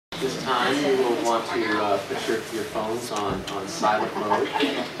this time you will want to put your phones on silent mode.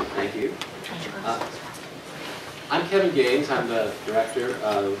 Thank you. I'm Kevin Gaines. I'm the director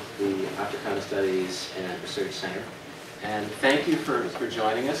of the Africana Studies and Research Center. And thank you for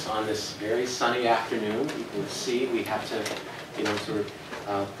joining us on this very sunny afternoon. You can see we have to, sort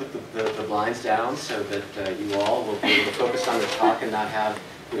of put the blinds down so that you all will be able to focus on the talk and not have,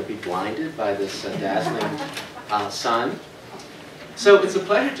 be blinded by this dazzling sun. So it's a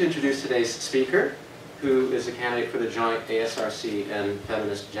pleasure to introduce today's speaker, who is a candidate for the joint ASRC and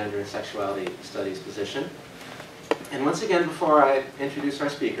Feminist Gender and Sexuality Studies position. And once again, before I introduce our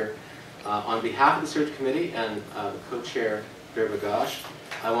speaker, on behalf of the search committee and the co-chair, Birba Ghosh,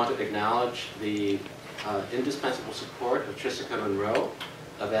 I want to acknowledge the indispensable support of Trisica Monroe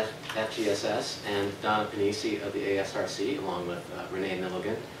of FGSS and Donna Panisi of the ASRC, along with Renee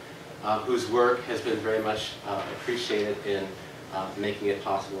Milligan, whose work has been very much appreciated in making it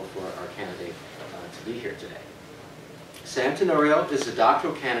possible for our candidate to be here today. Sam Tenorio is a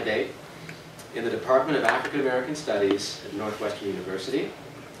doctoral candidate in the Department of African American Studies at Northwestern University.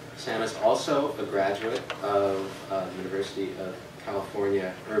 Sam is also a graduate of the University of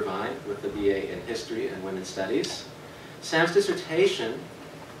California, Irvine, with the BA in History and Women's Studies. Sam's dissertation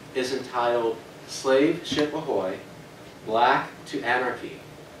is entitled Slave Ship Ahoy, Black to Anarchy,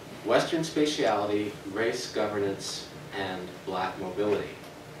 Western Spatiality, Race Governance, and Black Mobility,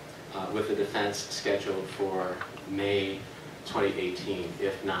 with the defense scheduled for May 2018,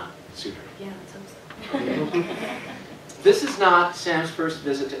 if not sooner. Yeah, that sounds so. This is not Sam's first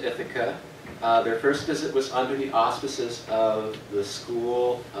visit to Ithaca. Their first visit was under the auspices of the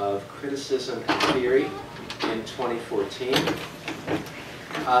School of Criticism and Theory in 2014.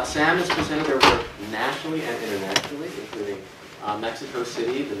 Sam has presented their work nationally and internationally, including Mexico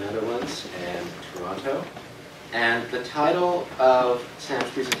City, the Netherlands, and Toronto. And the title of Sam's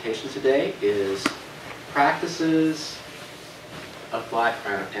presentation today is Practices of Black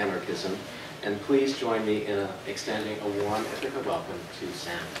Anarchism. And please join me in extending a warm Ithaca welcome to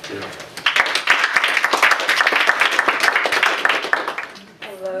Sam Tenorio.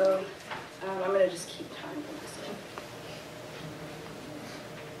 Hello. I'm going to just keep time for myself.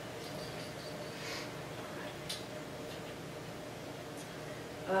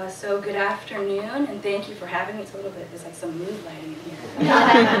 So good afternoon, and thank you for having me. It's a little bit, there's like some mood lighting in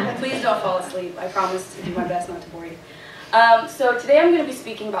here. Please don't fall asleep. I promise to do my best not to bore you. So today I'm going to be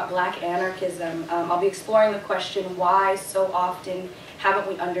speaking about Black Anarchism. I'll be exploring the question, why so often haven't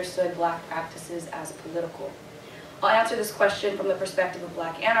we understood Black practices as political? I'll answer this question from the perspective of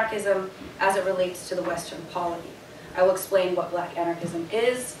Black Anarchism as it relates to the Western polity. I will explain what Black Anarchism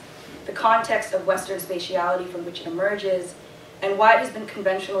is, the context of Western spatiality from which it emerges, and why it has been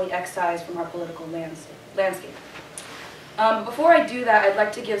conventionally excised from our political landscape. Before I do that, I'd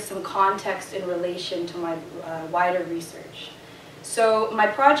like to give some context in relation to my wider research. So my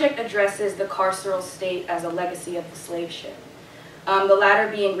project addresses the carceral state as a legacy of the slave ship, the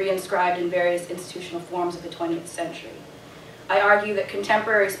latter being reinscribed in various institutional forms of the 20th century. I argue that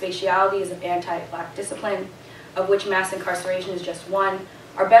contemporary spatialities of anti-Black discipline, of which mass incarceration is just one,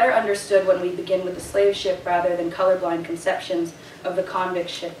 are better understood when we begin with the slave ship rather than colorblind conceptions of the convict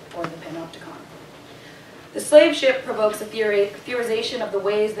ship or the panopticon. The slave ship provokes a theorization of the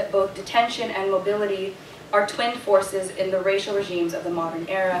ways that both detention and mobility are twin forces in the racial regimes of the modern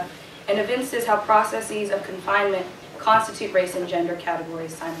era, and evinces how processes of confinement constitute race and gender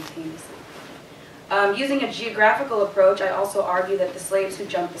categories simultaneously. Using a geographical approach, I also argue that the slaves who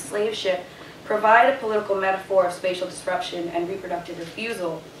jumped the slave ship provide a political metaphor of spatial disruption and reproductive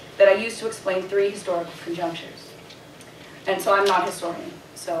refusal that I use to explain three historical conjunctures. And so I'm not a historian,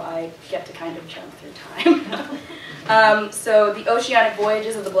 so I get to kind of jump through time. So the oceanic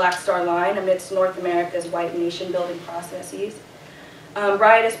voyages of the Black Star Line amidst North America's white nation-building processes,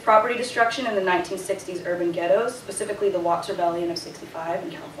 riotous property destruction in the 1960s urban ghettos, specifically the Watts Rebellion of '65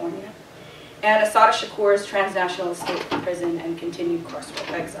 in California, and Assata Shakur's transnational escape from prison and continued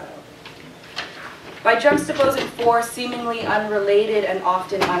carceral exile. By juxtaposing four seemingly unrelated and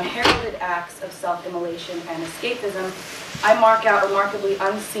often unheralded acts of self-immolation and escapism, I mark out remarkably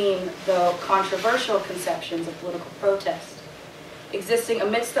unseen, though controversial, conceptions of political protest, existing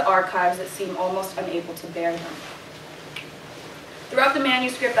amidst the archives that seem almost unable to bear them. Throughout the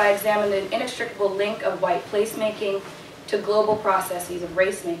manuscript, I examined the inextricable link of white placemaking to global processes of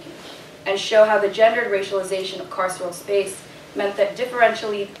race-making, and show how the gendered racialization of carceral space meant that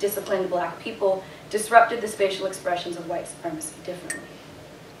differentially disciplined Black people disrupted the spatial expressions of white supremacy differently.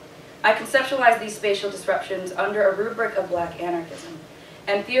 I conceptualized these spatial disruptions under a rubric of Black anarchism,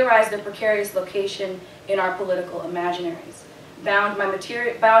 and theorized their precarious location in our political imaginaries, bound by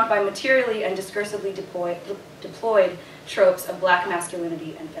materially and discursively deployed tropes of black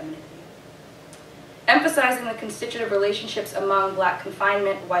masculinity and femininity. Emphasizing the constitutive relationships among black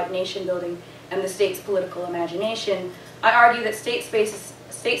confinement, white nation building, and the state's political imagination, I argue that state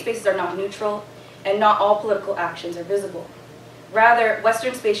spaces are not neutral, and not all political actions are visible. Rather,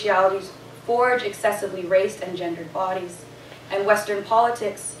 Western spatialities forge excessively raced and gendered bodies, and Western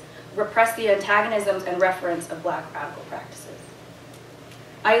politics repress the antagonisms and reference of black radical practices.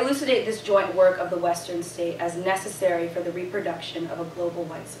 I elucidate this joint work of the Western state as necessary for the reproduction of a global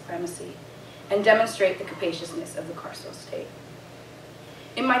white supremacy, and demonstrate the capaciousness of the carceral state.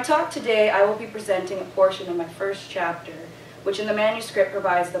 In my talk today, I will be presenting a portion of my first chapter, which in the manuscript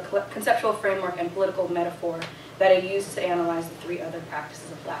provides the conceptual framework and political metaphor that I used to analyze the three other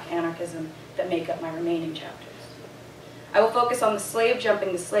practices of Black anarchism that make up my remaining chapters. I will focus on the slave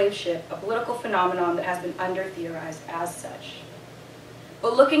jumping the slave ship, a political phenomenon that has been under-theorized as such.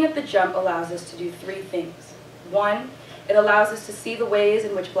 But looking at the jump allows us to do three things. One, it allows us to see the ways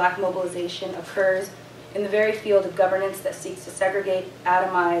in which black mobilization occurs in the very field of governance that seeks to segregate,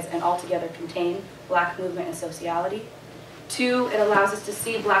 atomize, and altogether contain black movement and sociality. Two, it allows us to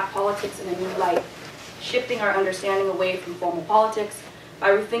see black politics in a new light, shifting our understanding away from formal politics by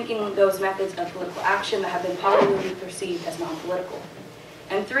rethinking those methods of political action that have been popularly perceived as non-political.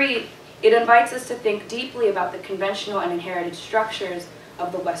 And three, it invites us to think deeply about the conventional and inherited structures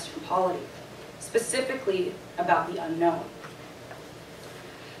of the Western polity, specifically about the unknown.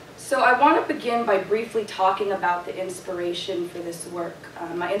 So I want to begin by briefly talking about the inspiration for this work,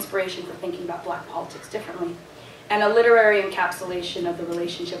 my inspiration for thinking about black politics differently, and a literary encapsulation of the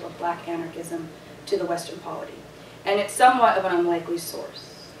relationship of black anarchism to the Western polity. And it's somewhat of an unlikely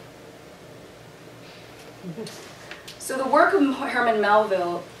source. So the work of Herman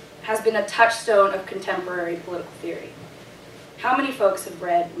Melville has been a touchstone of contemporary political theory. How many folks have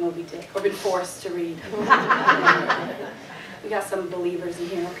read Moby Dick, or been forced to read? We got some believers in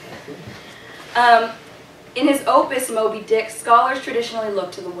here, okay. In his opus, Moby Dick, scholars traditionally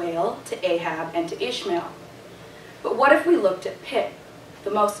look to the whale, to Ahab, and to Ishmael. But what if we looked at Pip,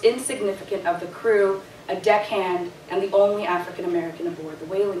 the most insignificant of the crew, a deckhand, and the only African-American aboard the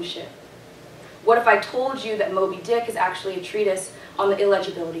whaling ship? What if I told you that Moby Dick is actually a treatise on the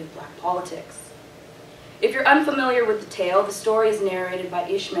illegibility of black politics? If you're unfamiliar with the tale, the story is narrated by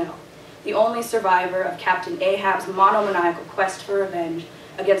Ishmael, the only survivor of Captain Ahab's monomaniacal quest for revenge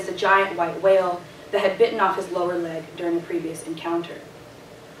against a giant white whale that had bitten off his lower leg during a previous encounter.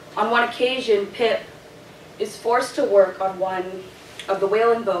 On one occasion, Pip is forced to work on one of the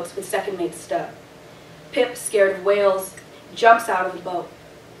whaling boats with second mate Stubb. Pip, scared of whales, jumps out of the boat.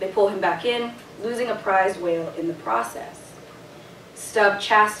 They pull him back in, losing a prized whale in the process. Stubb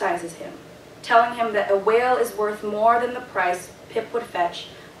chastises him, telling him that a whale is worth more than the price Pip would fetch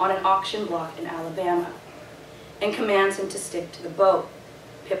on an auction block in Alabama, and commands him to stick to the boat.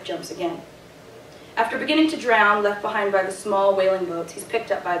 Pip jumps again. After beginning to drown, left behind by the small whaling boats, he's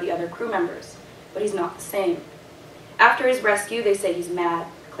picked up by the other crew members, but he's not the same. After his rescue, they say he's mad,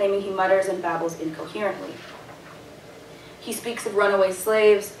 claiming he mutters and babbles incoherently. He speaks of runaway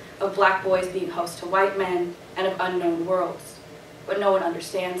slaves, of black boys being host to white men, and of unknown worlds, but no one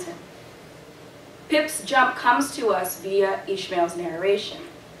understands him. Pip's jump comes to us via Ishmael's narration,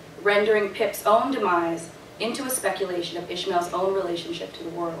 rendering Pip's own demise into a speculation of Ishmael's own relationship to the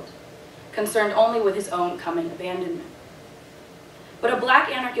world, concerned only with his own coming abandonment. But a black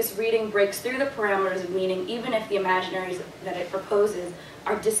anarchist reading breaks through the parameters of meaning even if the imaginaries that it proposes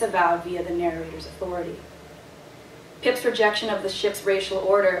are disavowed via the narrator's authority. Pip's rejection of the ship's racial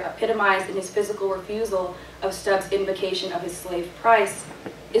order, epitomized in his physical refusal of Stubbs' invocation of his slave price,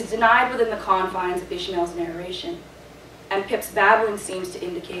 is denied within the confines of Ishmael's narration, and Pip's babbling seems to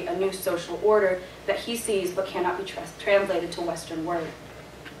indicate a new social order that he sees but cannot be translated to Western word.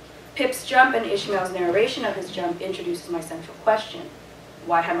 Pip's jump and Ishmael's narration of his jump introduces my central question: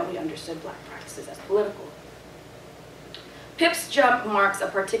 why haven't we understood black practices as political? Pip's jump marks a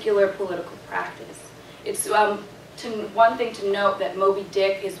particular political practice. It's one thing to note that Moby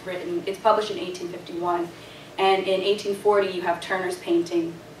Dick is written, it's published in 1851, and in 1840 you have Turner's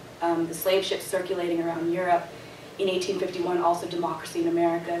painting, the slave ships circulating around Europe. In 1851 also Democracy in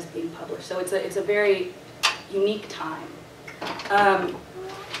America is being published. So it's a very unique time.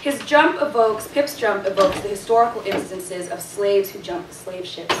 Pip's jump evokes the historical instances of slaves who jumped the slave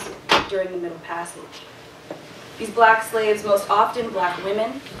ships during the Middle Passage. These black slaves, most often black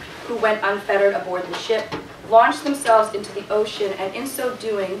women, who went unfettered aboard the ship, launched themselves into the ocean, and in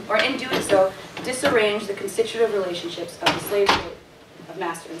doing so, disarranged the constitutive relationships of the slave trade, of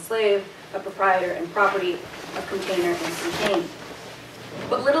master and slave, of proprietor and property, of container and contained.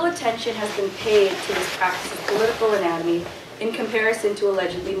 but little attention has been paid to this practice of political anatomy in comparison to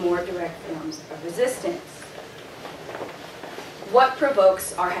allegedly more direct forms of resistance. What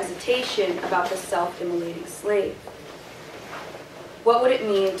provokes our hesitation about the self-immolating slave? What would it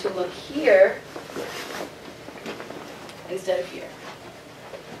mean to look here instead of here?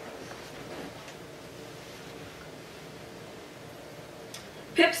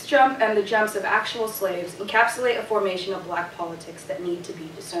 Pip's jump and the jumps of actual slaves encapsulate a formation of black politics that need to be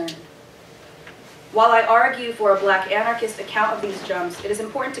discerned. While I argue for a black anarchist account of these jumps, it is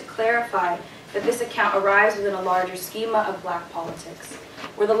important to clarify that this account arrives within a larger schema of black politics,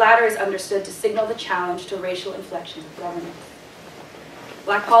 where the latter is understood to signal the challenge to racial inflections of governance.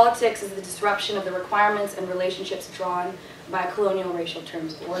 Black politics is the disruption of the requirements and relationships drawn by a colonial racial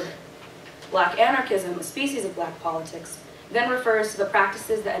terms of order. Black anarchism, a species of black politics, then refers to the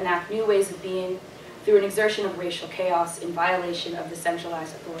practices that enact new ways of being through an exertion of racial chaos in violation of the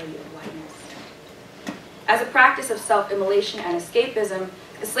centralized authority of whiteness. As a practice of self-immolation and escapism,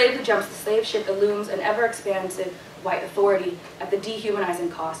 the slave who jumps the slave ship illumes an ever-expansive white authority at the dehumanizing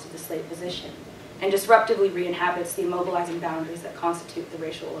cost of the slave position, and disruptively re-inhabits the immobilizing boundaries that constitute the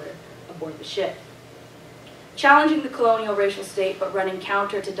racial order aboard the ship. Challenging the colonial racial state but running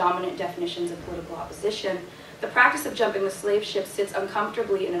counter to dominant definitions of political opposition, the practice of jumping the slave ship sits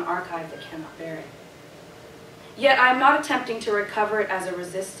uncomfortably in an archive that cannot bear it. Yet I am not attempting to recover it as a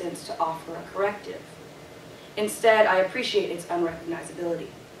resistance to offer a corrective. Instead, I appreciate its unrecognizability.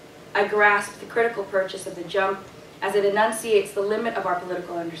 I grasp the critical purchase of the jump as it enunciates the limit of our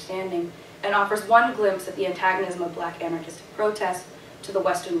political understanding and offers one glimpse at the antagonism of black anarchist protest to the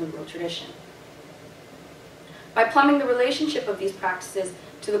Western liberal tradition. By plumbing the relationship of these practices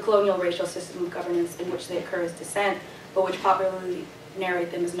to the colonial racial system of governance in which they occur as dissent, but which popularly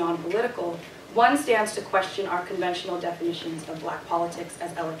narrate them as non-political, one stands to question our conventional definitions of black politics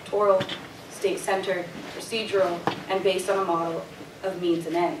as electoral, state-centered, procedural, and based on a model of means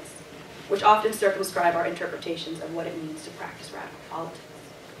and ends, which often circumscribe our interpretations of what it means to practice radical politics.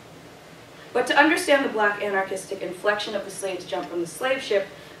 But to understand the black anarchistic inflection of the slave's jump from the slave ship,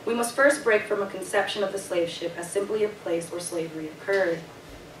 we must first break from a conception of the slave ship as simply a place where slavery occurred,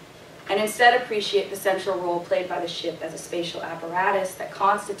 and instead appreciate the central role played by the ship as a spatial apparatus that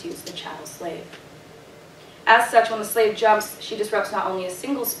constitutes the chattel slave. As such, when the slave jumps, she disrupts not only a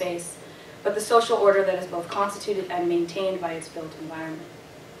single space, but the social order that is both constituted and maintained by its built environment.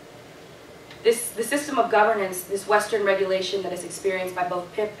 The system of governance, this Western regulation that is experienced by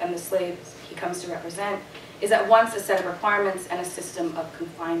both Pip and the slaves he comes to represent, is at once a set of requirements and a system of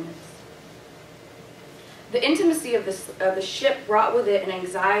confinements. The intimacy of the ship brought with it an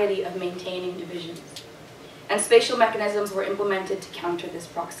anxiety of maintaining divisions, and spatial mechanisms were implemented to counter this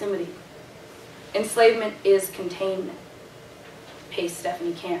proximity. Enslavement is containment, pays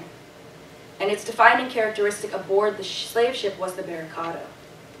Stephanie Camp, and its defining characteristic aboard the slave ship was the barricado.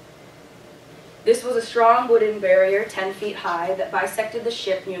 This was a strong wooden barrier 10 feet high that bisected the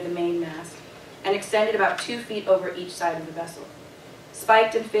ship near the mainmast and extended about 2 feet over each side of the vessel,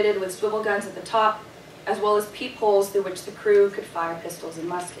 spiked and fitted with swivel guns at the top, as well as peepholes through which the crew could fire pistols and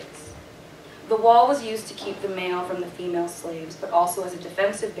muskets. The wall was used to keep the male from the female slaves, but also as a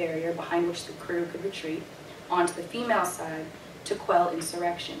defensive barrier behind which the crew could retreat onto the female side to quell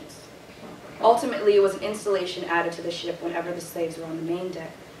insurrections. Ultimately, it was an installation added to the ship whenever the slaves were on the main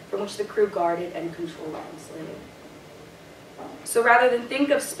deck, from which the crew guarded and controlled the enslaved. So rather than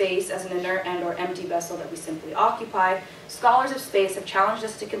think of space as an inert and/or empty vessel that we simply occupy, scholars of space have challenged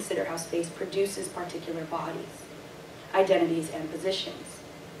us to consider how space produces particular bodies, identities, and positions.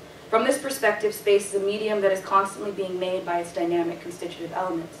 From this perspective, space is a medium that is constantly being made by its dynamic constitutive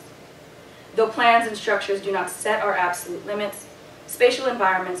elements. Though plans and structures do not set our absolute limits, spatial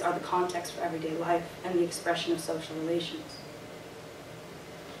environments are the context for everyday life and the expression of social relations.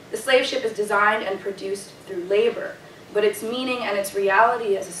 The slave ship is designed and produced through labor, but its meaning and its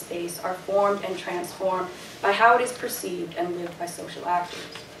reality as a space are formed and transformed by how it is perceived and lived by social actors.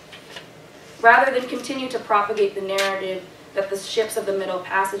 Rather than continue to propagate the narrative that the ships of the Middle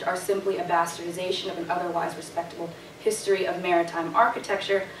Passage are simply a bastardization of an otherwise respectable history of maritime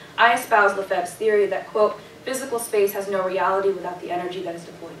architecture, I espouse Lefebvre's theory that, quote, physical space has no reality without the energy that is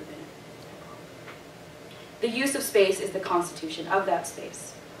deployed within it. The use of space is the constitution of that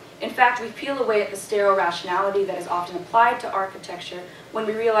space. In fact, we peel away at the sterile rationality that is often applied to architecture when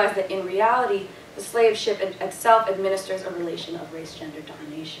we realize that in reality, the slave ship itself administers a relation of race-gender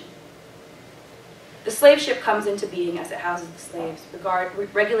domination. The slave ship comes into being as it houses the slaves,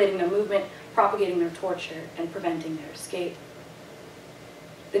 regulating their movement, propagating their torture, and preventing their escape.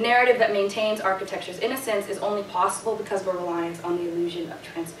 The narrative that maintains architecture's innocence is only possible because of a reliance on the illusion of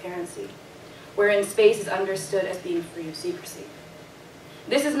transparency, wherein space is understood as being free of secrecy.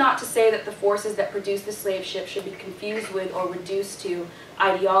 This is not to say that the forces that produce the slave ship should be confused with or reduced to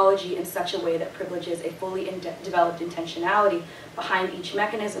ideology in such a way that privileges a fully developed intentionality behind each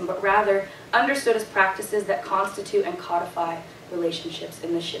mechanism, but rather understood as practices that constitute and codify relationships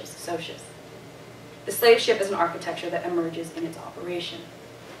in the ship's socius. The slave ship is an architecture that emerges in its operation.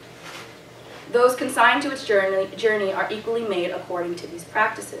 Those consigned to its journey are equally made according to these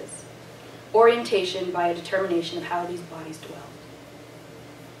practices, orientation by a determination of how these bodies dwell.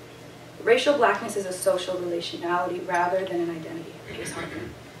 Racial blackness is a social relationality rather than an identity,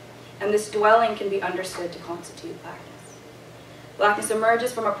 and this dwelling can be understood to constitute blackness. Blackness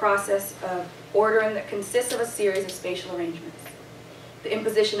emerges from a process of ordering that consists of a series of spatial arrangements, the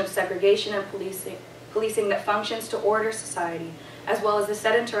imposition of segregation and policing that functions to order society, as well as the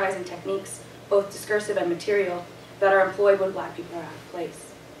sedentarizing techniques, both discursive and material, that are employed when black people are out of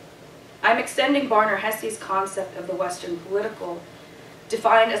place. I'm extending Barner-Hesse's concept of the Western political,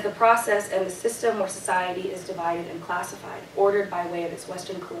 defined as the process and the system where society is divided and classified, ordered by way of its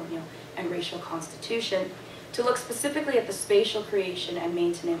Western colonial and racial constitution, to look specifically at the spatial creation and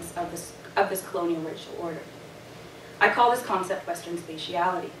maintenance of this colonial racial order. I call this concept Western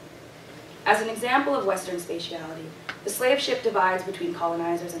spatiality. As an example of Western spatiality, the slave ship divides between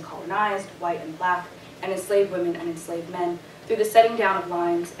colonizers and colonized, white and black, and enslaved women and enslaved men through the setting down of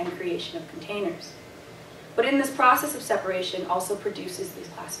lines and creation of containers. But in this process of separation also produces these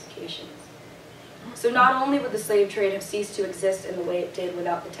classifications. So not only would the slave trade have ceased to exist in the way it did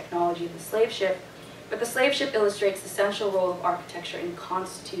without the technology of the slave ship, but the slave ship illustrates the central role of architecture in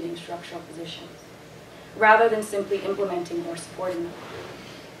constituting structural positions, rather than simply implementing or supporting them.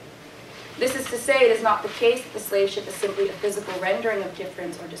 This is to say, it is not the case that the slave ship is simply a physical rendering of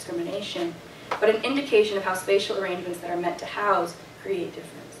difference or discrimination, but an indication of how spatial arrangements that are meant to house create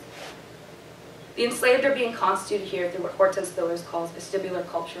difference. The enslaved are being constituted here through what Hortense Spillers calls vestibular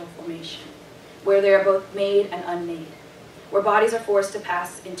cultural formation, where they are both made and unmade, where bodies are forced to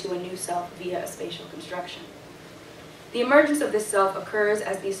pass into a new self via a spatial construction. The emergence of this self occurs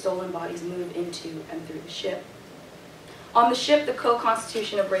as these stolen bodies move into and through the ship. On the ship, the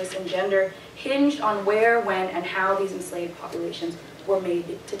co-constitution of race and gender hinged on where, when, and how these enslaved populations were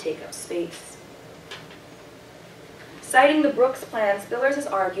made to take up space. Citing the Brooks Plan, Spillers has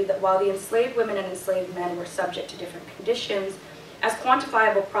argued that while the enslaved women and enslaved men were subject to different conditions, as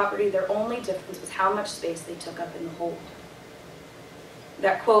quantifiable property, their only difference was how much space they took up in the hold.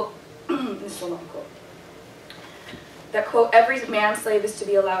 That quote, this is a long quote, that quote, every man slave is to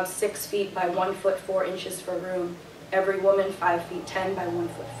be allowed 6 feet by 1 foot 4 inches for room, every woman 5 feet 10 by 1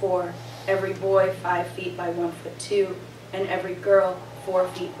 foot 4, every boy 5 feet by 1 foot 2, and every girl 4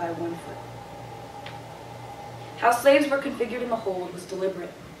 feet by 1 foot. How slaves were configured in the hold was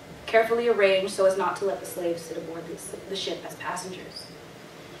deliberate, carefully arranged so as not to let the slaves sit aboard the ship as passengers.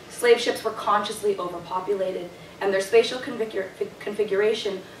 Slave ships were consciously overpopulated, and their spatial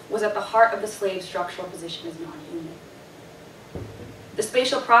configuration was at the heart of the slave's structural position as non-human. The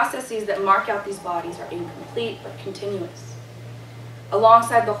spatial processes that mark out these bodies are incomplete but continuous.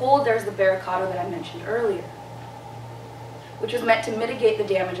 Alongside the hold, there's the barricado that I mentioned earlier, which was meant to mitigate the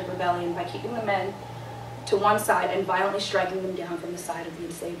damage of rebellion by keeping the men to one side and violently striking them down from the side of the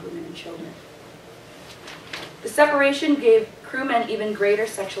enslaved women and children. The separation gave crewmen even greater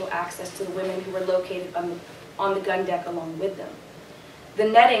sexual access to the women who were located on the gun deck along with them. The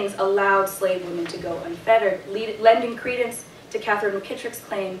nettings allowed slave women to go unfettered, lending credence to Catherine McKittrick's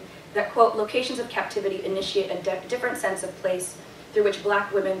claim that, quote, locations of captivity initiate a different sense of place through which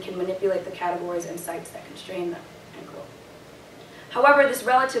black women can manipulate the categories and sites that constrain them, end quote. However, this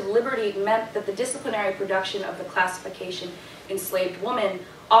relative liberty meant that the disciplinary production of the classification enslaved woman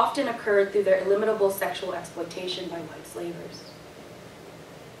often occurred through their illimitable sexual exploitation by white slavers.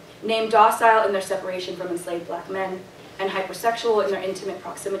 Named docile in their separation from enslaved black men, and hypersexual in their intimate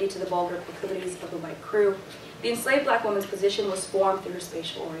proximity to the vulgar proclivities of the white crew, the enslaved black woman's position was formed through her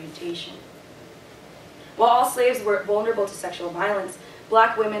spatial orientation. While all slaves were vulnerable to sexual violence,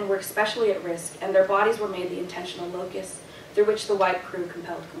 black women were especially at risk, and their bodies were made the intentional locus through which the white crew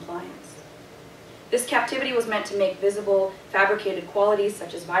compelled compliance. This captivity was meant to make visible, fabricated qualities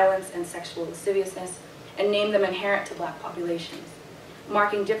such as violence and sexual lasciviousness, and name them inherent to black populations,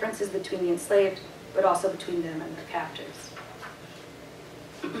 marking differences between the enslaved, but also between them and their captors.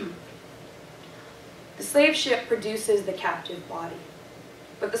 The slave ship produces the captive body,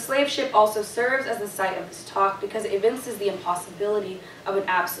 but the slave ship also serves as the site of this talk because it evinces the impossibility of an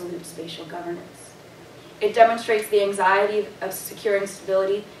absolute spatial governance. It demonstrates the anxiety of securing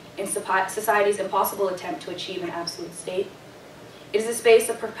stability in society's impossible attempt to achieve an absolute state. It is a space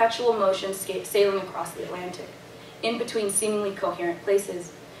of perpetual motion sailing across the Atlantic, in between seemingly coherent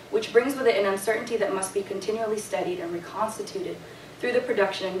places, which brings with it an uncertainty that must be continually studied and reconstituted through the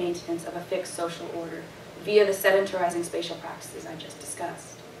production and maintenance of a fixed social order via the sedentarizing spatial practices I just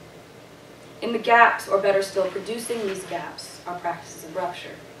discussed. In the gaps, or better still, producing these gaps, are practices of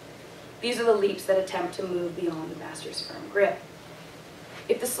rupture. These are the leaps that attempt to move beyond the master's firm grip.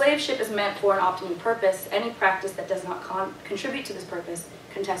 If the slave ship is meant for an optimal purpose, any practice that does not contribute to this purpose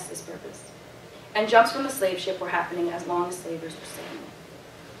contests this purpose. And jumps from the slave ship were happening as long as slavers were sailing.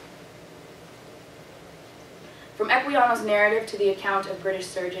 From Equiano's narrative to the account of British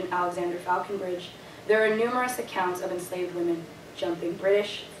surgeon Alexander Falconbridge, there are numerous accounts of enslaved women jumping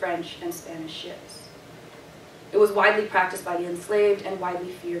British, French, and Spanish ships. It was widely practiced by the enslaved and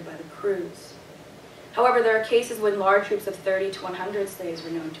widely feared by the crews. However, there are cases when large groups of 30 to 100 slaves were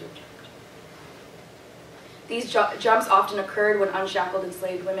known to have jumped. These jumps often occurred when unshackled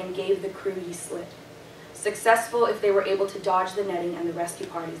enslaved women gave the crew ye slit, successful if they were able to dodge the netting and the rescue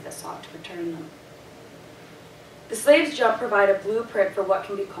parties that sought to return them. The slaves' jump provide a blueprint for what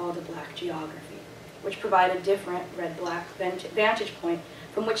can be called a black geography, which provide a different red-black vantage point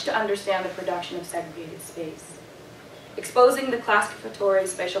from which to understand the production of segregated space. Exposing the classificatory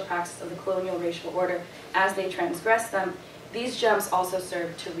spatial practices of the colonial racial order as they transgress them, these jumps also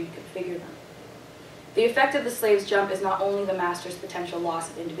serve to reconfigure them. The effect of the slave's jump is not only the master's potential loss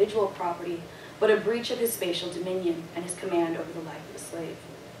of individual property, but a breach of his spatial dominion and his command over the life of the slave.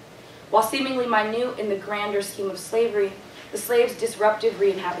 While seemingly minute in the grander scheme of slavery, the slave's disruptive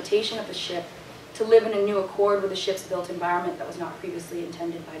re-inhabitation of the ship to live in a new accord with the ship's built environment that was not previously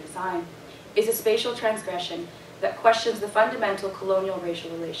intended by design is a spatial transgression that questions the fundamental colonial racial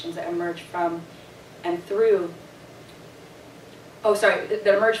relations that emerge from and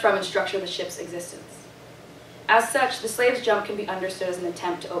structure the ship's existence. As such, the slave's jump can be understood as an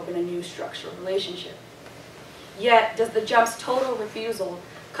attempt to open a new structural relationship. Yet, does the jump's total refusal,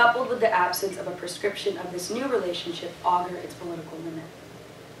 coupled with the absence of a prescription of this new relationship, augur its political limit?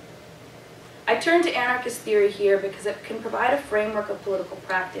 I turn to anarchist theory here because it can provide a framework of political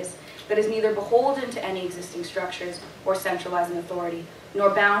practice that is neither beholden to any existing structures or centralizing authority,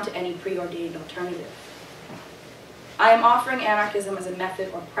 nor bound to any preordained alternative. I am offering anarchism as a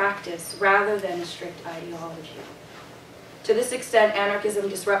method or practice rather than a strict ideology. To this extent, anarchism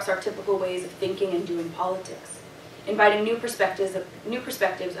disrupts our typical ways of thinking and doing politics, inviting new perspectives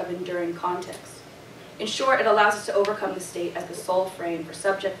of enduring context. In short, it allows us to overcome the state as the sole frame for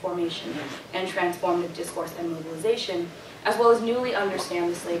subject formation and transformative discourse and mobilization, as well as newly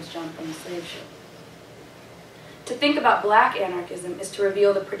understand the slave's jump from the slave ship. To think about black anarchism is to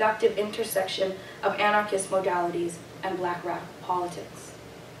reveal the productive intersection of anarchist modalities and black radical politics.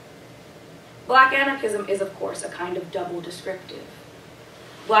 Black anarchism is, of course, a kind of double descriptive.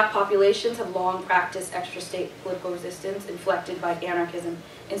 Black populations have long practiced extra-state political resistance inflected by anarchism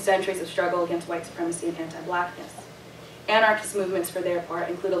in centuries of struggle against white supremacy and anti-blackness. Anarchist movements, for their part,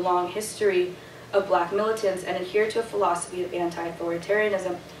 include a long history of black militants and adhere to a philosophy of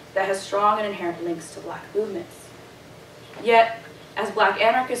anti-authoritarianism that has strong and inherent links to black movements. Yet, as black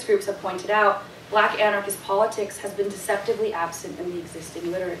anarchist groups have pointed out, black anarchist politics has been deceptively absent in the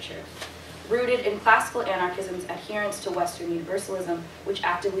existing literature, rooted in classical anarchism's adherence to Western universalism, which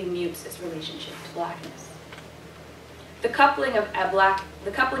actively mutes its relationship to blackness. The coupling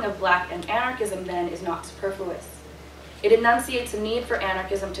of black and anarchism, then, is not superfluous. It enunciates a need for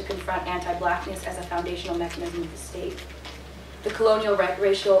anarchism to confront anti-blackness as a foundational mechanism of the state, the colonial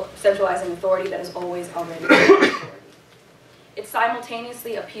racial centralizing authority that is always already authority. It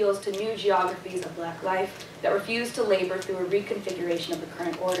simultaneously appeals to new geographies of black life that refuse to labor through a reconfiguration of the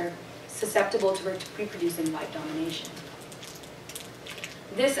current order, susceptible to reproducing white domination.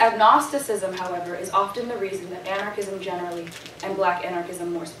 This agnosticism, however, is often the reason that anarchism generally, and black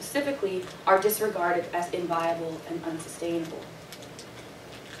anarchism more specifically, are disregarded as inviable and unsustainable.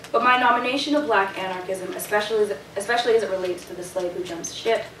 But my nomination of black anarchism, especially as it relates to the slave who jumps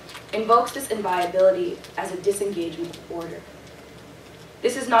ship, invokes this inviability as a disengagement with order.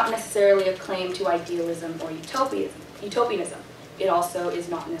 This is not necessarily a claim to idealism or utopianism. It also is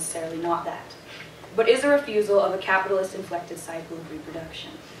not necessarily not that, but is a refusal of a capitalist-inflected cycle of reproduction.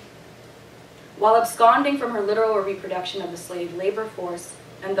 While absconding from her literal reproduction of the slave labor force,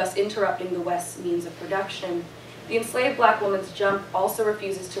 and thus interrupting the West's means of production, the enslaved black woman's jump also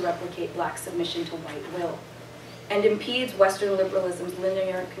refuses to replicate black submission to white will, and impedes Western liberalism's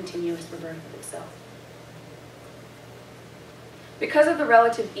linear, continuous rebirth of itself. Because of the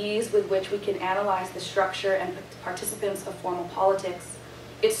relative ease with which we can analyze the structure and participants of formal politics,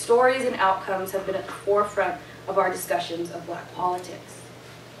 its stories and outcomes have been at the forefront of our discussions of Black politics.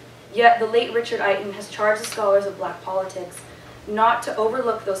 Yet the late Richard Eiton has charged the scholars of Black politics not to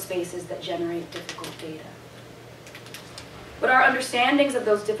overlook those spaces that generate difficult data. But our understandings of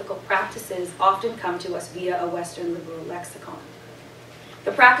those difficult practices often come to us via a Western liberal lexicon.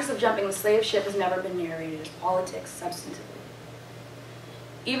 The practice of jumping the slave ship has never been narrated as politics substantively.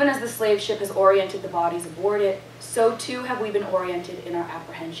 Even as the slave ship has oriented the bodies aboard it, so too have we been oriented in our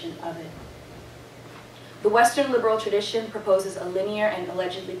apprehension of it. The Western liberal tradition proposes a linear and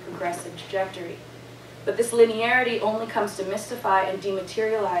allegedly progressive trajectory, but this linearity only comes to mystify and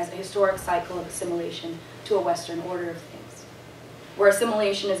dematerialize a historic cycle of assimilation to a Western order of things, where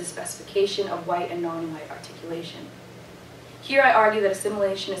assimilation is a specification of white and non-white articulation. Here I argue that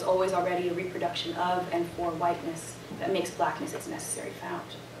assimilation is always already a reproduction of and for whiteness that makes Blackness its necessary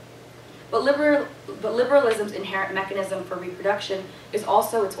fount. But liberalism's inherent mechanism for reproduction is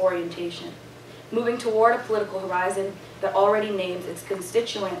also its orientation, moving toward a political horizon that already names its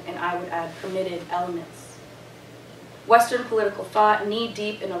constituent, and I would add permitted, elements. Western political thought,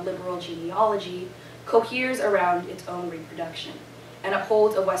 knee-deep in a liberal genealogy, coheres around its own reproduction and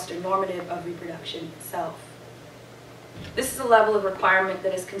upholds a Western normative of reproduction itself. This is a level of requirement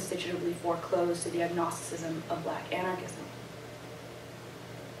that is constitutively foreclosed to the agnosticism of Black anarchism.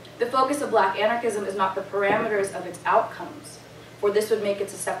 The focus of Black anarchism is not the parameters of its outcomes, for this would make it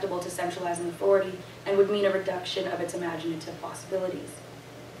susceptible to centralizing authority and would mean a reduction of its imaginative possibilities.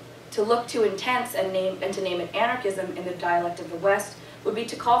 To look too intense and to name it anarchism in the dialect of the West would be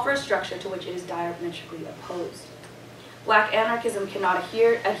to call for a structure to which it is diametrically opposed. Black anarchism cannot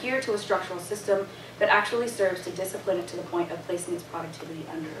adhere to a structural system that actually serves to discipline it to the point of placing its productivity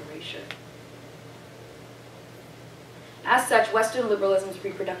under erasure. As such, Western liberalism's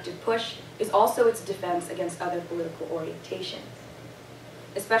reproductive push is also its defense against other political orientations,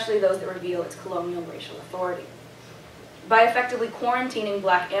 especially those that reveal its colonial racial authority. By effectively quarantining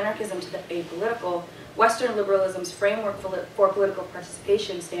Black anarchism to the apolitical, Western liberalism's framework for political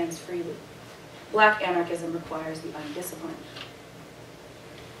participation stands freely. Black anarchism requires the undisciplined.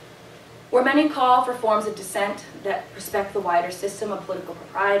 Where many call for forms of dissent that respect the wider system of political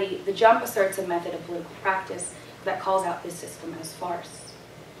propriety, the Jump asserts a method of political practice that calls out this system as farce.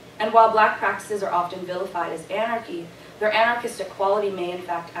 And while Black practices are often vilified as anarchy, their anarchistic quality may in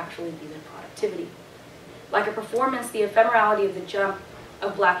fact actually be their productivity. Like a performance, the ephemerality of the Jump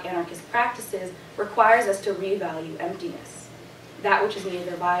of Black anarchist practices requires us to revalue emptiness, that which is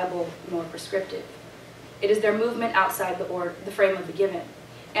neither viable nor prescriptive. It is their movement outside the frame of the given.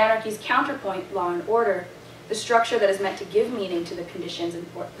 Anarchy's counterpoint, law and order, the structure that is meant to give meaning to the conditions and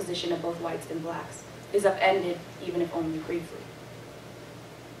position of both whites and blacks, is upended, even if only briefly.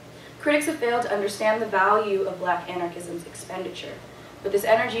 Critics have failed to understand the value of Black anarchism's expenditure, but this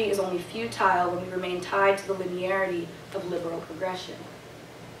energy is only futile when we remain tied to the linearity of liberal progression.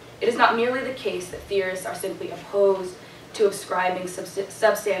 It is not merely the case that theorists are simply opposed to ascribing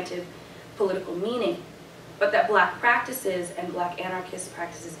substantive political meaning, but that Black practices, and Black anarchist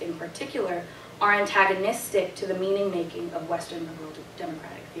practices in particular, are antagonistic to the meaning-making of Western liberal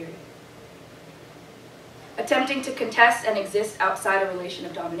democratic theory. Attempting to contest and exist outside a relation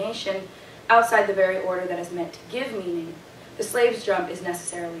of domination, outside the very order that is meant to give meaning, the slave's jump is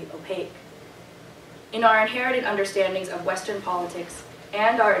necessarily opaque. In our inherited understandings of Western politics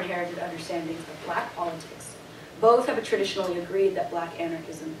and our inherited understandings of Black politics, both have traditionally agreed that Black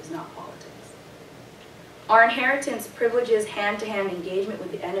anarchism is not politics. Our inheritance privileges hand-to-hand engagement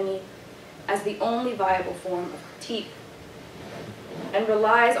with the enemy as the only viable form of critique, and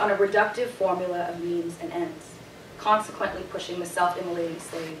relies on a reductive formula of means and ends, consequently pushing the self-immolating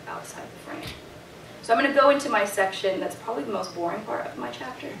slave outside the frame. So I'm going to go into my section that's probably the most boring part of my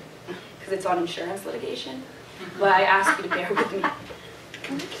chapter, because it's on insurance litigation, but I ask you to bear with me.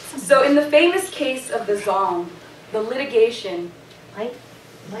 So in the famous case of the Zong, the litigation... Light?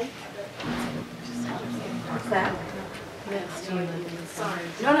 What's that? Sorry.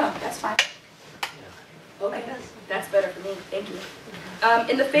 No, that's fine. Okay, that's better for me, thank you.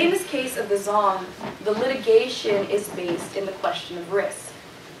 In the famous case of the Zong, the litigation is based in the question of risk.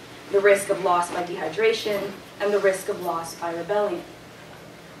 The risk of loss by dehydration and the risk of loss by rebellion.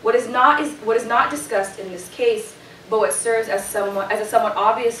 What is not discussed in this case, but what serves as a somewhat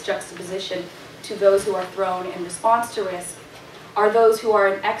obvious juxtaposition to those who are thrown in response to risk, are those who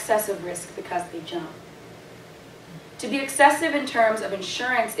are in excess of risk because they jump. To be excessive in terms of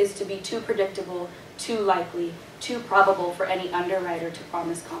insurance is to be too predictable, too likely, too probable for any underwriter to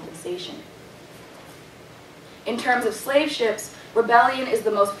promise compensation. In terms of slave ships, rebellion is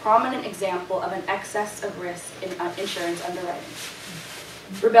the most prominent example of an excess of risk in insurance underwriting.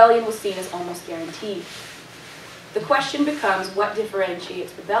 Rebellion was seen as almost guaranteed. The question becomes what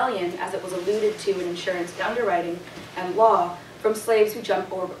differentiates rebellion, as it was alluded to in insurance underwriting and law, from slaves who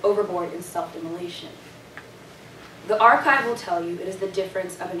jump overboard in self-immolation. The archive will tell you it is the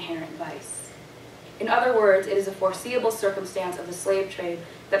difference of inherent vice. In other words, it is a foreseeable circumstance of the slave trade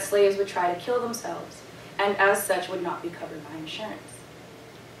that slaves would try to kill themselves, and as such would not be covered by insurance.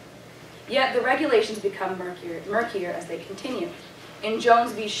 Yet the regulations become murkier as they continue. In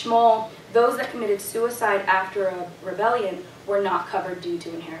Jones v. Schmoll, those that committed suicide after a rebellion were not covered due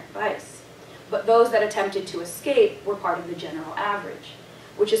to inherent vice, but those that attempted to escape were part of the general average,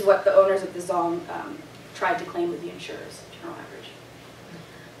 which is what the owners of the Zong tried to claim with the insurers, general average.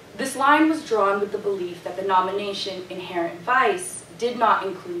 This line was drawn with the belief that the nomination inherent vice did not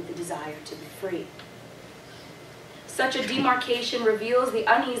include the desire to be free. Such a demarcation reveals the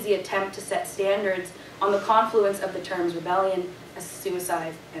uneasy attempt to set standards on the confluence of the terms rebellion,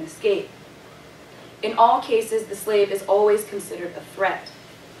 suicide, and escape. In all cases, the slave is always considered a threat,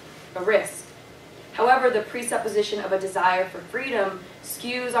 a risk. However, the presupposition of a desire for freedom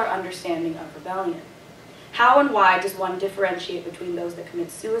skews our understanding of rebellion. How and why does one differentiate between those that commit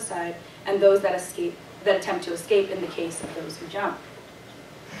suicide and those that attempt to escape in the case of those who jump?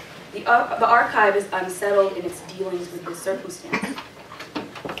 The archive is unsettled in its dealings with this circumstance.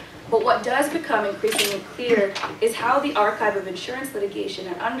 But what does become increasingly clear is how the archive of insurance litigation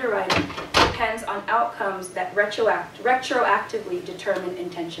and underwriting depends on outcomes that retroactively determine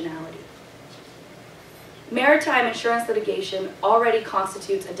intentionality. Maritime insurance litigation already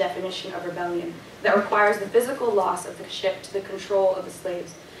constitutes a definition of rebellion that requires the physical loss of the ship to the control of the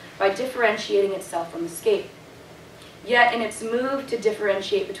slaves by differentiating itself from escape. Yet in its move to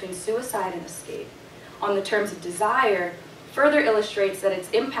differentiate between suicide and escape on the terms of desire, further illustrates its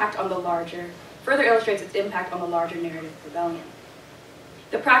impact on the larger narrative of rebellion.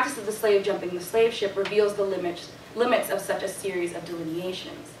 The practice of the slave jumping the slave ship reveals the limits of such a series of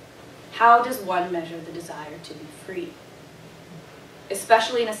delineations. How does one measure the desire to be free,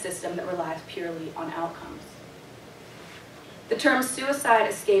 especially in a system that relies purely on outcomes? The terms suicide,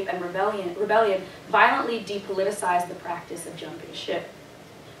 escape, and rebellion violently depoliticize the practice of jumping ship,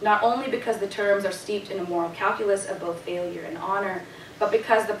 not only because the terms are steeped in a moral calculus of both failure and honor, but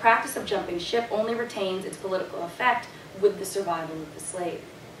because the practice of jumping ship only retains its political effect with the survival of the slave.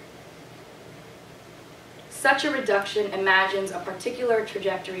 Such a reduction imagines a particular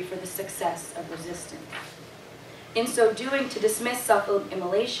trajectory for the success of resistance. In so doing, to dismiss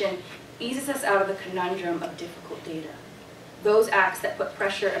self-immolation eases us out of the conundrum of difficult data, those acts that put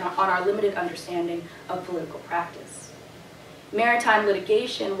pressure on our limited understanding of political practice. Maritime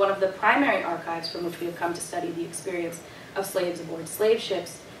litigation, one of the primary archives from which we have come to study the experience of slaves aboard slave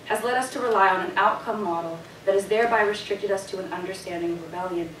ships, has led us to rely on an outcome model that has thereby restricted us to an understanding of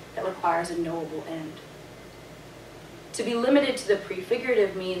rebellion that requires a knowable end. To be limited to the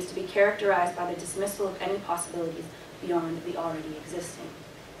prefigurative means to be characterized by the dismissal of any possibilities beyond the already existing.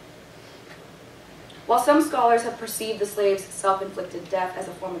 While some scholars have perceived the slave's self-inflicted death as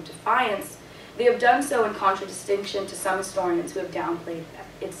a form of defiance, they have done so in contradistinction to some historians who have downplayed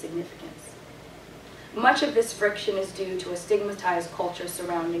its significance. Much of this friction is due to a stigmatized culture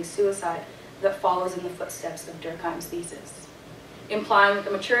surrounding suicide that follows in the footsteps of Durkheim's thesis, implying that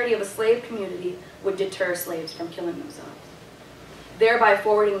the maturity of a slave community would deter slaves from killing themselves, thereby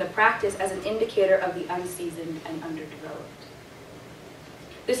forwarding the practice as an indicator of the unseasoned and underdeveloped.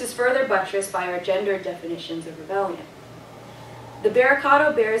 This is further buttressed by our gendered definitions of rebellion. The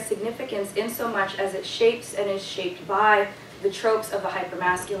barricado bears significance insomuch as it shapes and is shaped by the tropes of the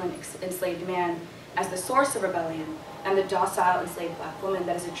hypermasculine enslaved man as the source of rebellion, and the docile enslaved black woman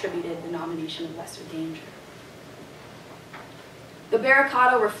that is attributed the nomination of lesser danger. The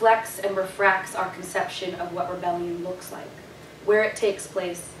barricado reflects and refracts our conception of what rebellion looks like, where it takes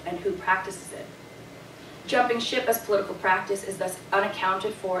place, and who practices it. Jumping ship as political practice is thus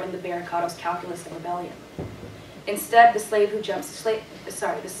unaccounted for in the barricado's calculus of rebellion. Instead, the slave who jumps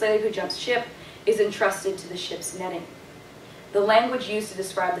ship is entrusted to the ship's netting. The language used to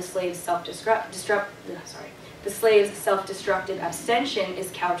describe the slave's self-destructed abstention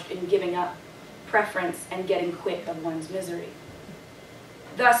is couched in giving up, preference, and getting quit of one's misery.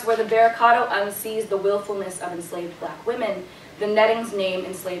 Thus, where the barricado unsees the willfulness of enslaved black women, the nettings name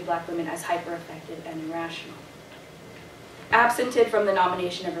enslaved black women as hyper-affected and irrational. Absented from the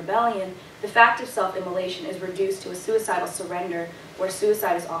nomination of rebellion, the fact of self-immolation is reduced to a suicidal surrender, where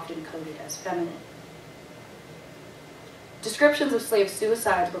suicide is often coded as feminine. Descriptions of slave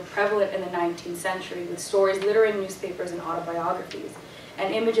suicides were prevalent in the 19th century, with stories littering newspapers and autobiographies,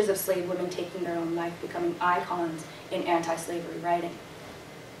 and images of slave women taking their own life becoming icons in anti-slavery writing.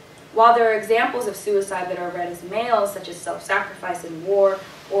 While there are examples of suicide that are read as males, such as self-sacrifice in war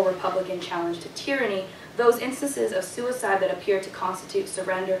or Republican challenge to tyranny, those instances of suicide that appear to constitute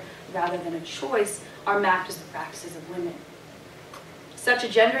surrender rather than a choice are mapped as the practices of women. Such a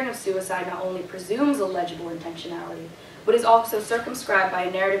gendering of suicide not only presumes a legible intentionality, but is also circumscribed by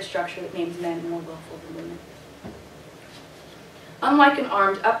a narrative structure that names men more willful than women. Unlike an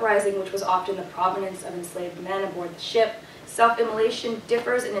armed uprising, which was often the provenance of enslaved men aboard the ship, self-immolation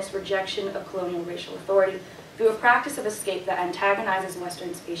differs in its rejection of colonial racial authority through a practice of escape that antagonizes Western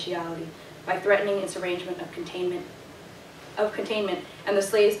spatiality by threatening its arrangement of containment and the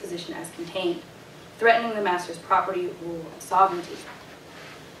slave's position as contained, threatening the master's property, rule, and sovereignty,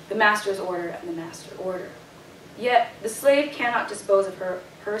 the master's order and the master order. Yet, the slave cannot dispose of her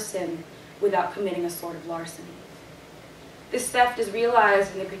person without committing a sort of larceny. This theft is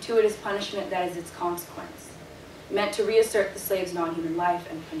realized in the gratuitous punishment that is its consequence, meant to reassert the slave's non-human life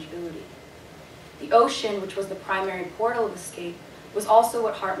and fungibility. The ocean, which was the primary portal of escape, was also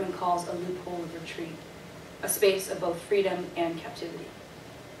what Hartman calls a loophole of retreat, a space of both freedom and captivity.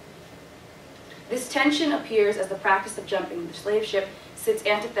 This tension appears as the practice of jumping the slave ship sits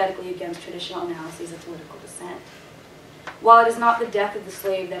antithetically against traditional analyses of political dissent. While it is not the death of the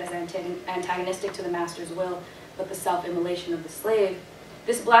slave that is antagonistic to the master's will, but the self-immolation of the slave,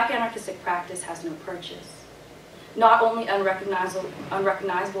 this black anarchistic practice has no purchase. Not only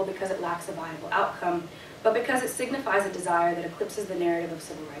unrecognizable because it lacks a viable outcome, but because it signifies a desire that eclipses the narrative of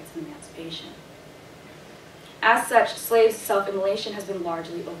civil rights and emancipation. As such, slaves' self-immolation has been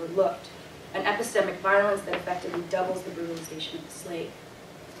largely overlooked, an epistemic violence that effectively doubles the brutalization of the slave.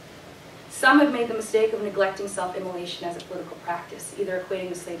 Some have made the mistake of neglecting self-immolation as a political practice, either equating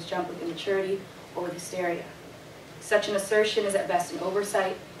the slave's jump with immaturity or with hysteria. Such an assertion is at best an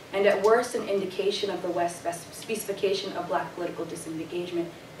oversight, and at worst an indication of the West's specification of black political disengagement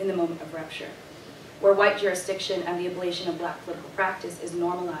in the moment of rupture, where white jurisdiction and the ablation of black political practice is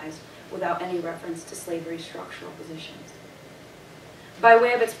normalized without any reference to slavery's structural positions. By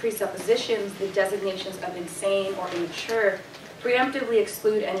way of its presuppositions, the designations of insane or immature preemptively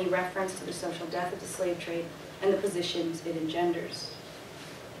exclude any reference to the social death of the slave trade and the positions it engenders.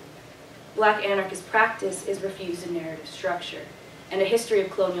 Black anarchist practice is refused in narrative structure, and a history of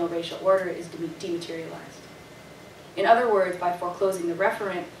colonial racial order is dematerialized. In other words, by foreclosing the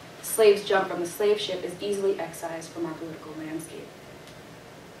referent, the slave's jump from the slave ship is easily excised from our political landscape.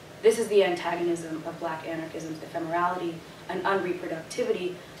 This is the antagonism of black anarchism's ephemerality and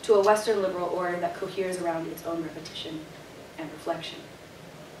unreproductivity to a Western liberal order that coheres around its own repetition and reflection.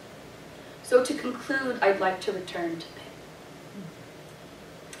 So to conclude, I'd like to return to Pip.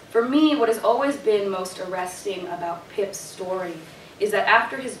 For me, what has always been most arresting about Pip's story is that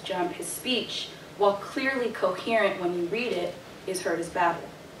after his jump, his speech, while clearly coherent when you read it, is heard as babble.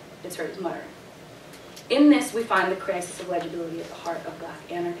 It's heard as muttering. In this, we find the crisis of legibility at the heart of black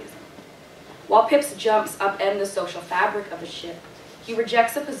anarchism. While Pip's jumps upend the social fabric of the ship, he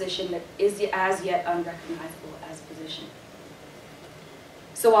rejects a position that is as yet unrecognizable as a position.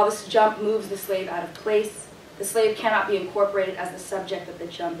 So while this jump moves the slave out of place, the slave cannot be incorporated as the subject that the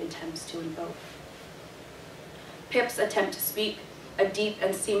jump intends to invoke. Pip's attempt to speak, a deep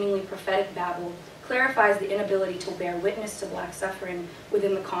and seemingly prophetic babble, clarifies the inability to bear witness to black suffering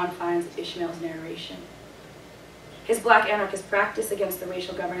within the confines of Ishmael's narration. His black anarchist practice against the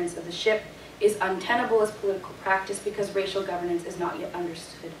racial governance of the ship is untenable as political practice because racial governance is not yet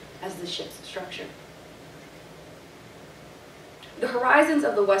understood as the ship's structure. The horizons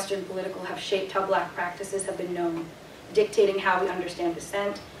of the Western political have shaped how black practices have been known, dictating how we understand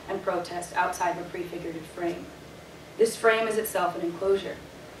dissent and protest outside of a prefigurative frame. This frame is itself an enclosure.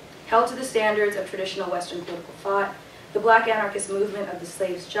 Held to the standards of traditional Western political thought, the black anarchist movement of the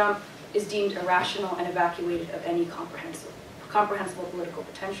slave's jump is deemed irrational and evacuated of any comprehensible political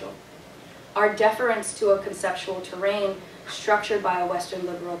potential. Our deference to a conceptual terrain structured by a Western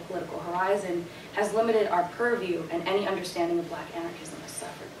liberal political horizon has limited our purview, and any understanding of black anarchism has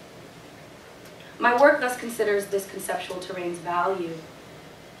suffered. My work thus considers this conceptual terrain's value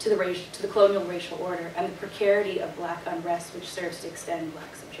to the colonial racial order and the precarity of black unrest which serves to extend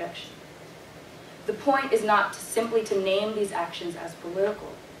black subjection. The point is not simply to name these actions as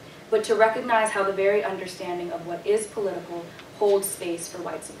political, but to recognize how the very understanding of what is political holds space for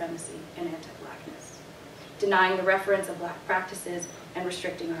white supremacy and anti-blackness, denying the reference of black practices and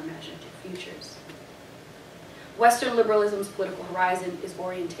restricting our imaginative futures. Western liberalism's political horizon is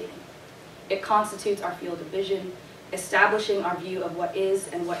orientating. It constitutes our field of vision, establishing our view of what is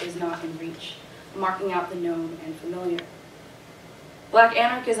and what is not in reach, marking out the known and familiar. Black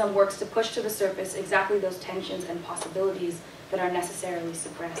anarchism works to push to the surface exactly those tensions and possibilities that are necessarily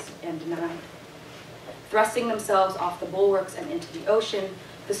suppressed and denied. Thrusting themselves off the bulwarks and into the ocean,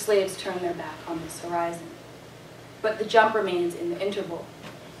 the slaves turn their back on this horizon. But the jump remains in the interval,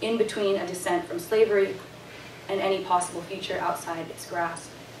 in between a descent from slavery and any possible future outside its grasp,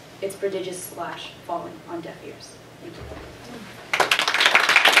 its prodigious slash falling on deaf ears. Thank you.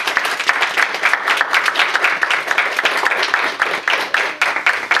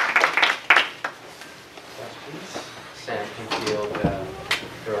 Questions? Sam can field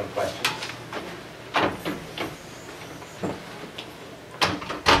your own questions.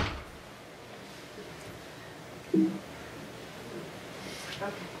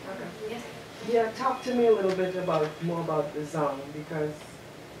 Yes. Yeah, talk to me a little bit more about the zone, because,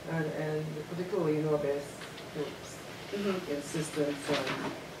 and particularly Norbert's insistence on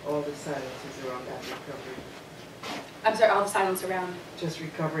all the silences around that recovery. I'm sorry, all the silence around. Just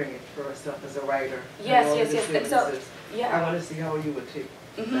recovering it for herself as a writer. Yes, and all yes, the yes. And so, disturbances. yeah. I want to see how you would take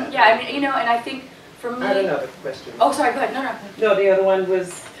that. Yeah, I mean, you know, and I think for me. I had another question. Oh, sorry, go ahead. No, no. No, the other one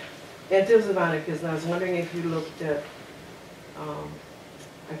was, in terms of anarchism, I was wondering if you looked at,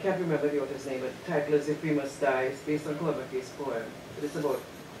 I can't remember the author's name, but the title is If We Must Die. It's based on Columbus' poem. But it's about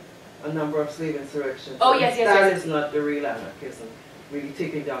a number of slave insurrections. Oh, yes, yes, That yes. is not the real anarchism, really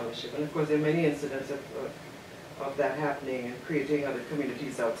taking down the ship. And of course, there are many incidents of that happening and creating other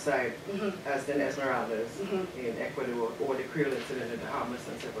communities outside, as in Esmeralda's in Ecuador, or the Creole incident in the Bahamas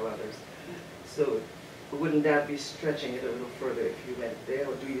and several others. So wouldn't that be stretching it a little further if you went there,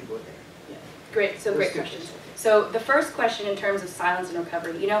 or do you go there? Yeah. Great, so great questions. So the first question in terms of silence and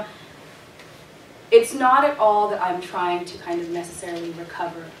recovery, you know, it's not at all that I'm trying to kind of necessarily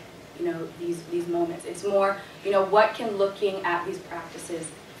recover, you know, these moments. It's more, you know, what can looking at these practices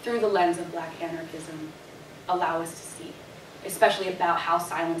through the lens of Black anarchism allow us to see, especially about how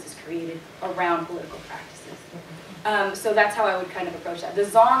silence is created around political practices. So that's how I would kind of approach that. The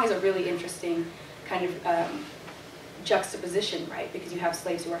Zong is a really interesting kind of juxtaposition, right? Because you have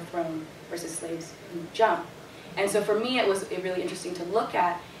slaves who are thrown versus slaves who jump. And so for me, it was really interesting to look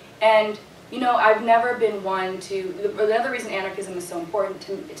at. And, you know, I've never been one to, the other reason anarchism is so important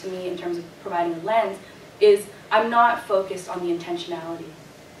to me in terms of providing a lens is I'm not focused on the intentionality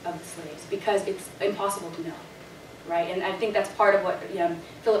of the slaves, because it's impossible to know, right? And I think that's part of what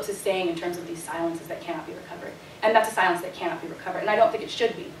Phillips is saying in terms of these silences that cannot be recovered. And that's a silence that cannot be recovered. And I don't think it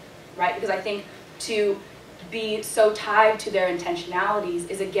should be, right? Because I think to be so tied to their intentionalities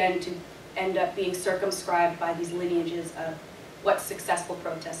is, again, to end up being circumscribed by these lineages of what successful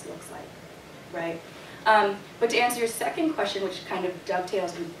protest looks like, right? But to answer your second question, which kind of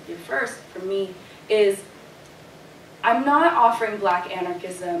dovetails with your first, for me, is I'm not offering Black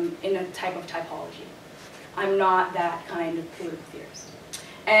anarchism in a type of typology. I'm not that kind of political theorist.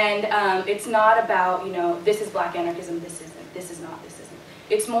 And it's not about, you know, this is Black anarchism, this isn't, this is not, this isn't.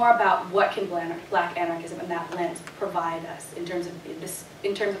 It's more about what can Black anarchism and that lens provide us in terms of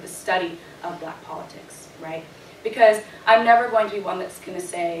the study of Black politics, right? Because I'm never going to be one that's going to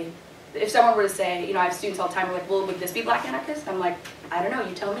say, if someone were to say, you know, I have students all the time who are like, well, would this be Black anarchist? I'm like, I don't know,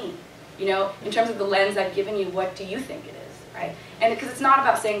 you tell me. You know, in terms of the lens I've given you, what do you think it is, right? And because it's not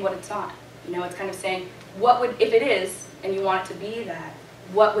about saying what it's not. You know, it's kind of saying, what would, if it is, and you want it to be that,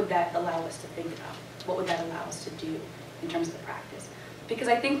 what would that allow us to think about? What would that allow us to do in terms of the practice? Because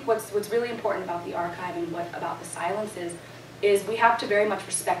I think what's really important about the archive and about the silences is we have to very much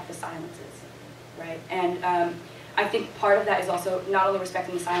respect the silences, right? And I think part of that is also not only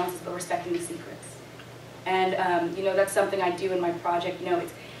respecting the silences, but respecting the secrets. And you know, that's something I do in my project. You know,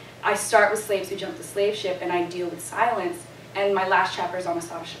 I start with slaves who jumped the slave ship, and I deal with silence. And my last chapter is on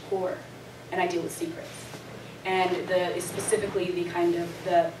Assata Shakur, and I deal with secrets. And specifically the kind of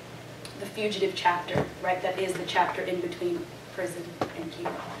the fugitive chapter, right? That is the chapter in between prison and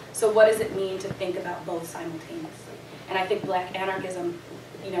Cuba. So what does it mean to think about both simultaneously? And I think Black anarchism,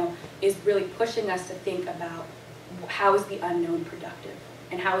 you know, is really pushing us to think about how is the unknown productive,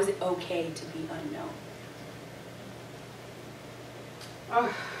 and how is it okay to be unknown?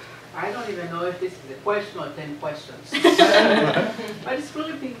 I don't even know if this is a question or 10 questions. I just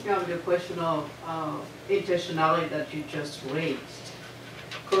really thinking of the question of intentionality that you just raised.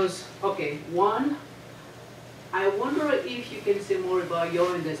 Because, okay, one, I wonder if you can say more about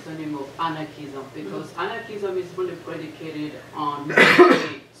your understanding of anarchism, because anarchism is really predicated on moral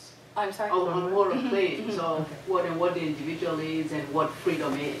claims. I'm sorry? On moral claims of what the individual is and what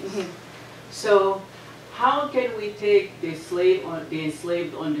freedom is. So, how can we take the enslaved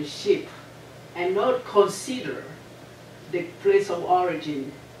on the ship and not consider the place of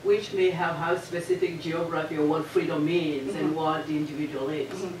origin, which may have specific geography of what freedom means and what the individual is.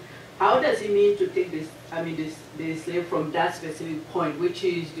 How does it mean to take this, the slave from that specific point, which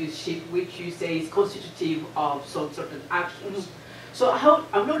is the ship, which you say is constitutive of some certain actions? So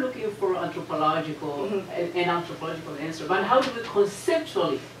I'm not looking for anthropological, an anthropological answer, but how do we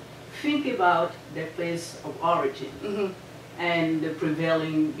conceptually think about the place of origin and the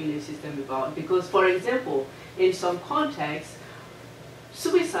prevailing belief system about? Because, for example, in some contexts,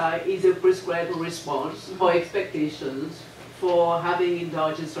 suicide is a prescribed response or expectations for having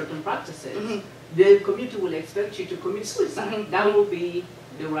indulged in certain practices. The community will expect you to commit suicide. That will be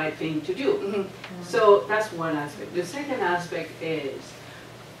the right thing to do. So that's one aspect. The second aspect is,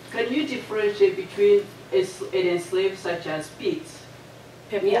 can you differentiate between an enslaved such as pigs?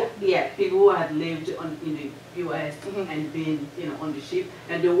 People who had lived in the U.S. and been on the ship,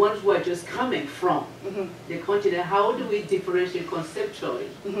 and the ones who are just coming from the continent. How do we differentiate conceptually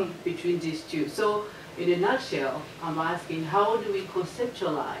between these two? So in a nutshell, I'm asking, how do we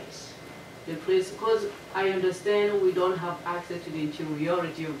conceptualize the place? Because I understand we don't have access to the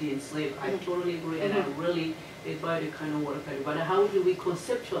interiority of the enslaved. I totally agree, and I really admire the kind of work I do. But how do we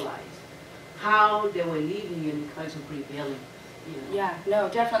conceptualize how they were living and the kinds of prevailing? Yeah, no,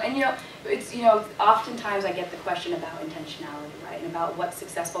 definitely. And it's, oftentimes I get the question about intentionality, right? And about what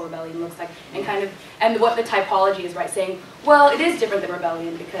successful rebellion looks like, and what the typology is, right? Saying, well, it is different than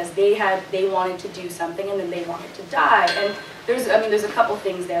rebellion because they wanted to do something and then they wanted to die. And there's a couple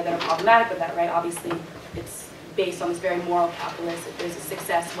things there that are problematic with that, right? Obviously, it's based on this very moral calculus. If there's a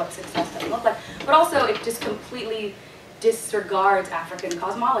success, what success doesn't look like. But also, it just completely disregards African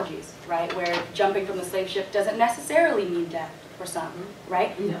cosmologies, right? Where jumping from the slave ship doesn't necessarily mean death for some,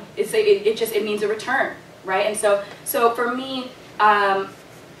 right? Yeah. It means a return, right? And so for me,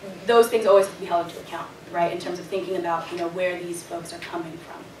 those things always have to be held into account, right? In terms of thinking about where these folks are coming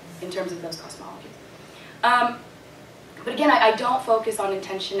from, in terms of those cosmologies. But again, I don't focus on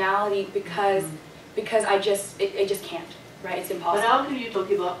intentionality because I just can't. Right, it's impossible. But how can you talk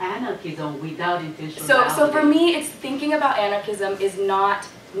about anarchism without intentionality? So for me, it's thinking about anarchism is not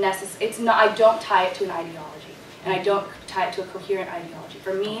necessary. It's not. I don't tie it to an ideology, and I don't tie it to a coherent ideology.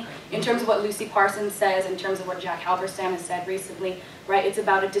 For me, in terms of what Lucy Parsons says, in terms of what Jack Halberstam has said recently, right? It's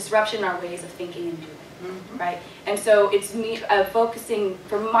about a disruption in our ways of thinking and doing, right? And so it's me focusing.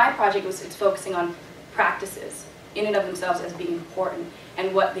 For my project, it's focusing on practices in and of themselves as being important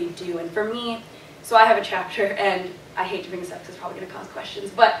and what they do. And for me, so I have a chapter, and I hate to bring this up because it's probably going to cause questions,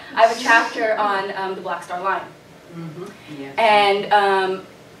 but I have a chapter on the Black Star Line. Yes. And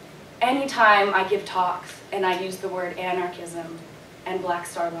anytime I give talks and I use the word anarchism and Black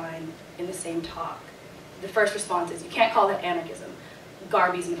Star Line in the same talk, the first response is, you can't call that anarchism.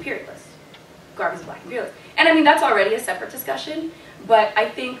 Garvey's an imperialist. Garvey's a black imperialist. And I mean, that's already a separate discussion, but I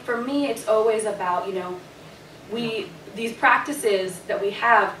think for me it's always about, these practices that we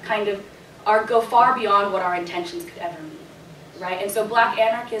have kind of go far beyond what our intentions could ever mean, right? And so Black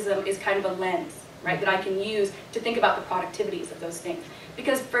anarchism is kind of a lens, right, that I can use to think about the productivities of those things.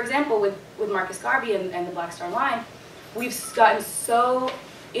 Because, for example, with Marcus Garvey and the Black Star Line, we've gotten so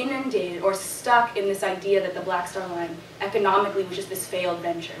inundated or stuck in this idea that the Black Star Line economically was just this failed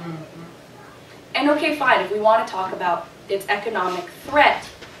venture. And okay, fine, if we want to talk about its economic threat,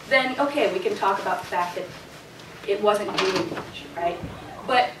 then okay, we can talk about the fact that it wasn't doing much, right?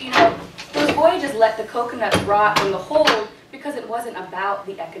 But, those voyages let the coconuts rot in the hold because it wasn't about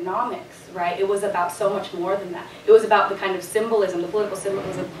the economics, right? It was about so much more than that. It was about the kind of symbolism, the political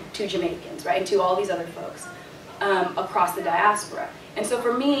symbolism to Jamaicans, right? And to all these other folks across the diaspora. And so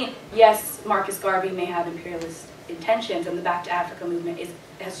for me, yes, Marcus Garvey may have imperialist intentions, and the Back to Africa movement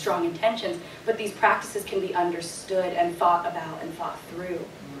has strong intentions, but these practices can be understood and thought about and thought through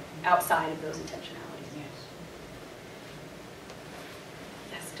outside of those intentionalities.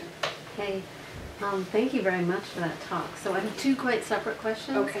 Hey, thank you very much for that talk. So I have two quite separate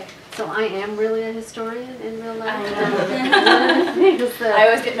questions. Okay. So I am really a historian in real life. I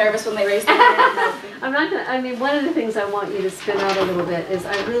always get nervous when they raise their hand. One of the things I want you to spin out a little bit is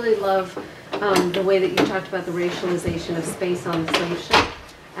I really love the way that you talked about the racialization of space on the slave ship.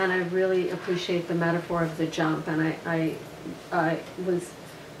 And I really appreciate the metaphor of the jump. And I was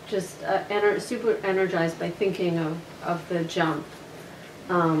just super energized by thinking of the jump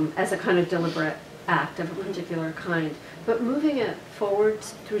as a kind of deliberate act of a particular kind. But moving it forward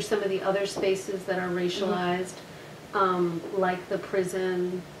through some of the other spaces that are racialized, like the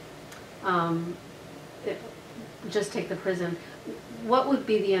prison, just take the prison, what would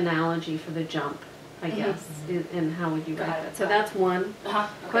be the analogy for the jump I guess, and how would you write Got it, that? So got it. that's one Okay.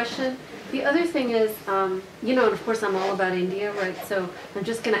 question. The other thing is, you know, and of course I'm all about India, right? So I'm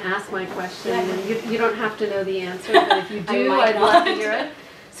just going to ask my question, and you don't have to know the answer, but if you do, might I'd love to not. hear it.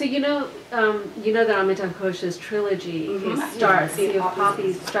 So you know that Amitabh Ghosh's trilogy Mhm. starts, Sea of Sea of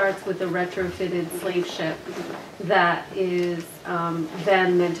Poppies. Poppies starts with a retrofitted slave ship that is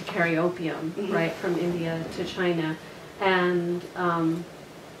then meant to carry opium, Mhm. right, from India to China, and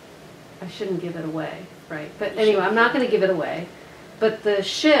I shouldn't give it away, right? But anyway, I'm not going to give it away. But the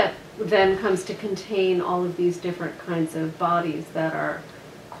ship then comes to contain all of these different kinds of bodies that are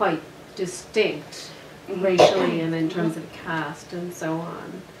quite distinct racially and in terms of caste and so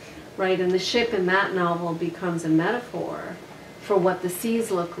on, right? And the ship in that novel becomes a metaphor for what the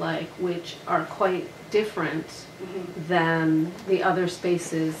seas look like, which are quite different than the other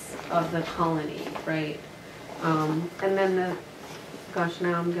spaces of the colony, right? And then gosh,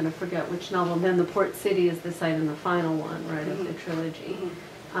 now I'm going to forget which novel. Then the port city is the site in the final one, right, of the trilogy.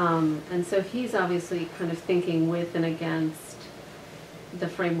 And so he's obviously kind of thinking with and against the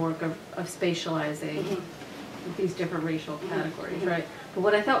framework of spatializing these different racial categories, right? But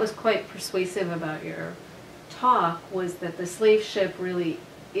what I thought was quite persuasive about your talk was that the slave ship really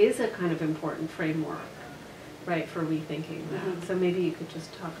is a kind of important framework, right, for rethinking that. So maybe you could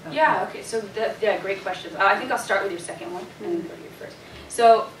just talk about that. Yeah, okay, so yeah, great questions. I think I'll start with your second one and then go to your first.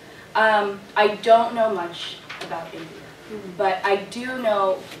 So I don't know much about India, but I do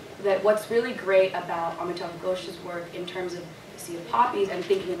know that what's really great about Amitabh Ghosh's work in terms of the Sea of Poppies and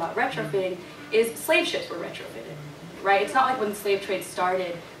thinking about retrofitting is slave ships were retrofitted, right? It's not like when the slave trade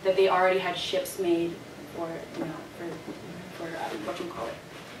started that they already had ships made for, you know,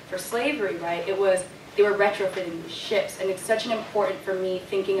 for slavery, right? It was, they were retrofitting these ships, and it's such an important for me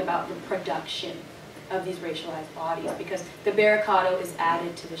thinking about the production of these racialized bodies, because the barricado is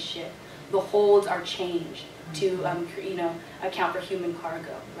added to the ship. The holds are changed to you know, account for human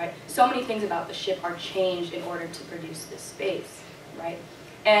cargo, right? So many things about the ship are changed in order to produce this space, right?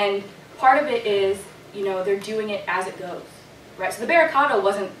 And part of it is, you know, they're doing it as it goes, right? So the barricado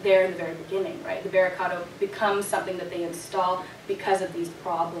wasn't there in the very beginning, right? The barricado becomes something that they install because of these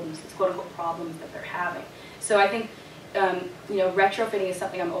problems, these quote-unquote problems that they're having. So I think, you know, retrofitting is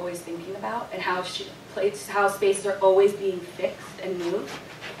something I'm always thinking about, and how spaces are always being fixed and moved.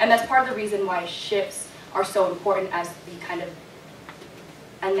 And that's part of the reason why ships are so important as the kind of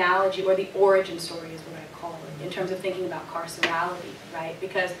analogy, or the origin story is what I call it, in terms of thinking about carcerality, right?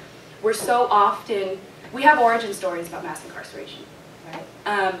 Because we're so often, we have origin stories about mass incarceration,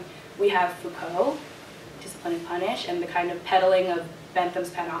 right? We have Foucault, Discipline and Punish, and the kind of peddling of Bentham's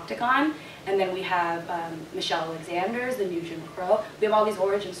panopticon, and then we have Michelle Alexander's The New Jim Crow. We have all these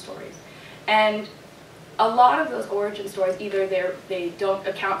origin stories. And a lot of those origin stories, either they don't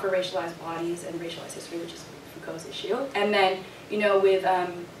account for racialized bodies and racialized history, which is Foucault's issue, and then, you know, with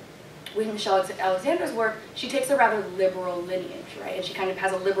Michelle Alexander's work, she takes a rather liberal lineage, right? And she kind of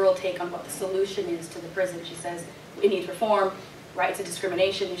has a liberal take on what the solution is to the prison. She says it needs reform, right? It's a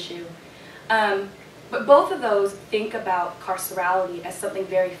discrimination issue. But both of those think about carcerality as something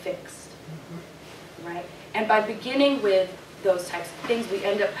very fixed, right? And by beginning with those types of things, we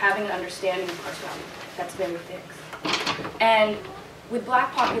end up having an understanding of carcerality that's very fixed. And with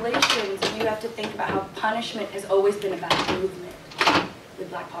Black populations, you have to think about how punishment has always been about movement. With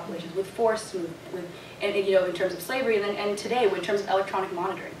Black populations, with forced movement, and you know, in terms of slavery, and today in terms of electronic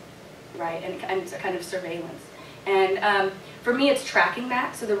monitoring, right, and kind of surveillance. And for me, it's tracking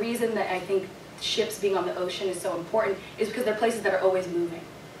that. So the reason that I think ships being on the ocean is so important is because they're places that are always moving,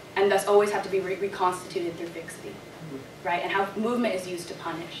 and thus always have to be reconstituted through fixity, right? And how movement is used to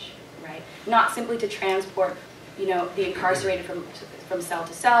punish, right? Not simply to transport, you know, the incarcerated from cell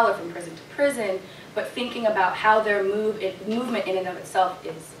to cell or from prison to prison, but thinking about how their movement in and of itself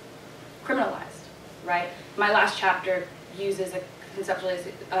is criminalized, right? My last chapter uses I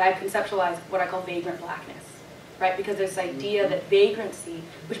conceptualize what I call vagrant blackness, right? Because there's this idea that vagrancy,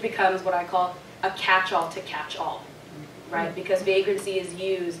 which becomes what I call a catch-all to catch all, right? Because vagrancy is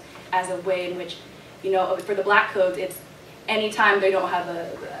used as a way in which, you know, for the Black codes, it's anytime they don't have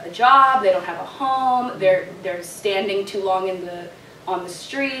a job, they don't have a home, they're standing too long on the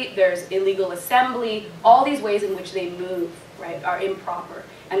street, there's illegal assembly, all these ways in which they move, right, are improper.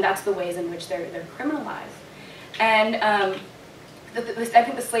 And that's the ways in which they're criminalized. And I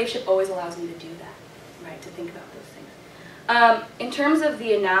think the slave ship always allows me to do that, right, to think about those things. In terms of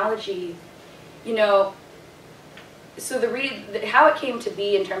the analogy, you know, so how it came to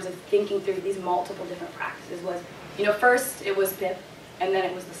be in terms of thinking through these multiple different practices was, you know, first it was PIP, and then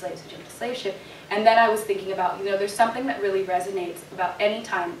it was the slaves who jumped the slave ship. And then I was thinking about, you know, there's something that really resonates about any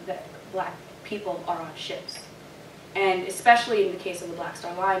time that Black people are on ships. And especially in the case of the Black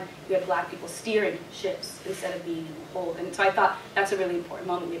Star Line, you had black people steering ships instead of being in the hold. And so I thought that's a really important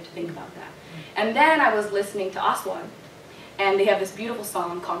moment. We have to think about that. And then I was listening to Aswan, and they have this beautiful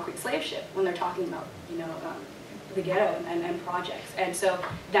song, Concrete Slave Ship, when they're talking about, the ghetto and projects. And so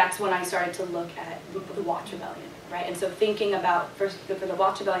that's when I started to look at the Watts Rebellion, right? And so thinking about, for the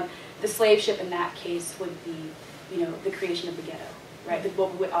Watts Rebellion, the slave ship in that case would be, the creation of the ghetto, right?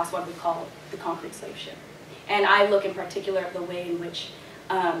 What Aswan would call the concrete slave ship. And I look in particular at the way in which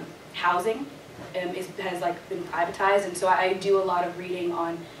housing has like been privatized, and so I do a lot of reading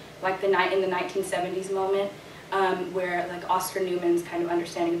on like in the 1970s moment, where like Oscar Newman's kind of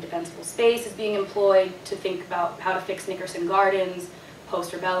understanding of defensible space is being employed to think about how to fix Nickerson Gardens,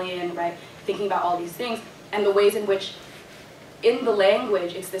 post-rebellion, right? Thinking about all these things, and the ways in which, in the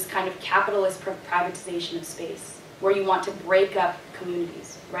language, it's this kind of capitalist privatization of space, where you want to break up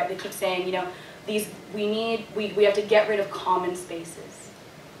communities, right? They keep saying, we have to get rid of common spaces.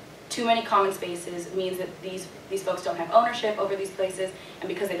 Too many common spaces means that these folks don't have ownership over these places, and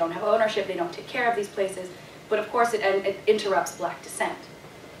because they don't have ownership, they don't take care of these places. But of course, it interrupts black descent,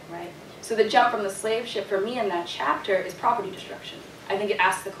 right? So the jump from the slave ship for me in that chapter is property destruction. I think it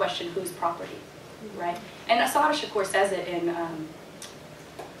asks the question, whose property, right? And Assata Shakur says it in,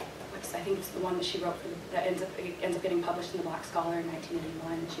 I think it's the one that she wrote that ends up getting published in the Black Scholar in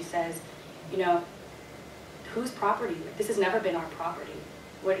 1981. She says, whose property? This has never been our property.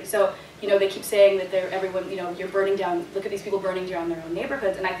 So, they keep saying that everyone, you're burning down, look at these people burning down their own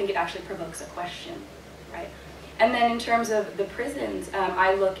neighborhoods, and I think it actually provokes a question, right? And then in terms of the prisons,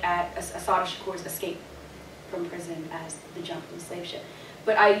 I look at Assata Shakur's escape from prison as the jump from the slave ship.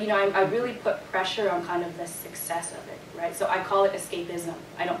 But I really put pressure on kind of the success of it, right? So I call it escapism.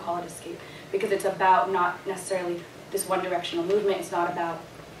 I don't call it escape, because it's about not necessarily this one-directional movement. It's not about,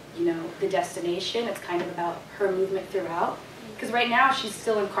 the destination. It's kind of about her movement throughout. Because right now she's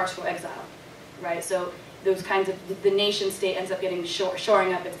still in carceral exile, right? So those kinds of, the nation state ends up getting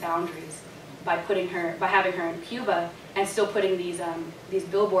shoring up its boundaries by having her in Cuba and still putting these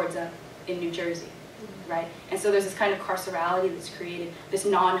billboards up in New Jersey, right? And so there's this kind of carcerality that's created, this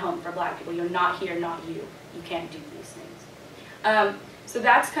non-home for black people. You're not here, not you. You can't do these things. So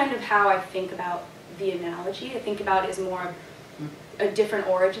that's kind of how I think about the analogy. I think about it as more of a different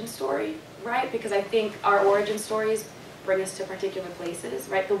origin story, right? Because I think our origin stories bring us to particular places,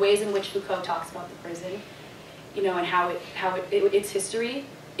 right? The ways in which Foucault talks about the prison, and how its history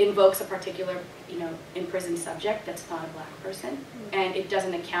invokes a particular, imprisoned subject that's not a black person, and it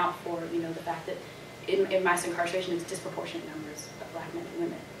doesn't account for, the fact that in mass incarceration it's disproportionate numbers of black men and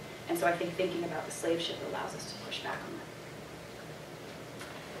women. And so I think thinking about the slave ship allows us to push back on that.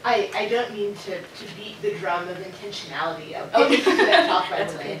 I don't mean to beat the drum of intentionality of that talk, by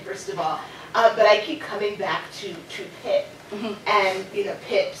the way, first of all. But I keep coming back to Pip and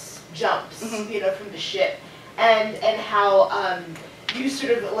Pip's jumps from the ship, and how you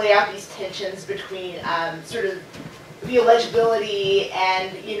sort of lay out these tensions between sort of the illegibility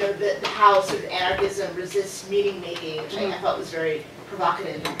and how sort of anarchism resists meaning making, which I thought was very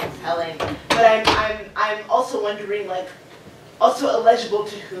provocative and compelling. But I'm also wondering, like, also illegible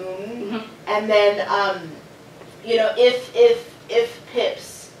to whom, and then if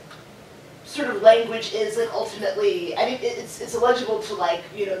Pip's sort of language is like ultimately, I mean, it's illegible to, like,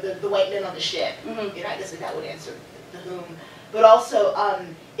 the white men on the ship. I guess that would answer the whom, but also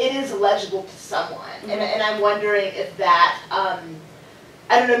it is illegible to someone, and I'm wondering if that I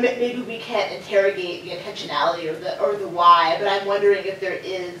don't know, maybe we can't interrogate the intentionality or the why, but I'm wondering if there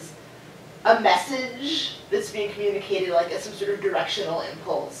is a message that's being communicated, like as some sort of directional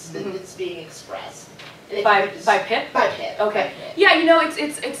impulse that's being expressed. By Pip? By Pip. Okay. By Pip. Yeah,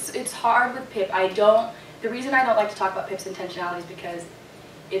 it's hard with Pip. The reason I don't like to talk about Pip's intentionality is because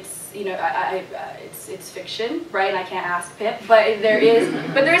it's, it's fiction, right? And I can't ask Pip, but there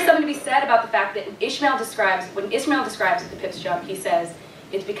is something to be said about the fact that when Ishmael describes the Pip's jump, he says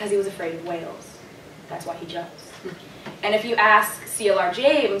it's because he was afraid of whales. That's why he jumps. And if you ask C.L.R.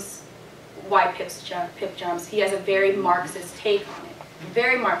 James why Pip jumps, he has a very Marxist take on it.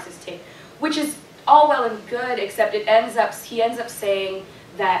 Very Marxist take, which is all well and good, except he ends up saying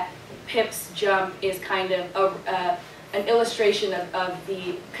that Pip's jump is kind of an illustration of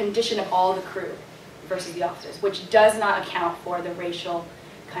the condition of all the crew versus the officers, which does not account for the racial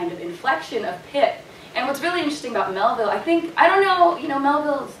kind of inflection of Pip. And what's really interesting about Melville, I don't know,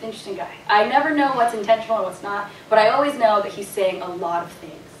 Melville's an interesting guy. I never know what's intentional and what's not, but I always know that he's saying a lot of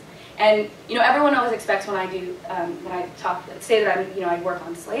things. And, everyone always expects when I do, when I say that I work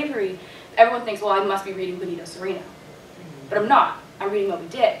on slavery, everyone thinks, well, I must be reading Benito Cereno. But I'm not. I'm reading Moby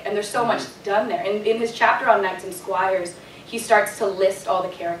Dick, and there's so much done there. In his chapter on knights and squires, he starts to list all the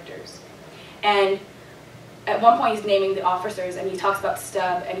characters. And at one point he's naming the officers, and he talks about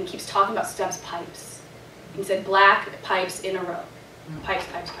Stubb, and he keeps talking about Stubb's pipes. He said black pipes in a row. Pipes,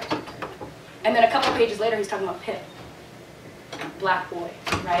 pipes, pipes. And then a couple pages later he's talking about Pip. Black boy,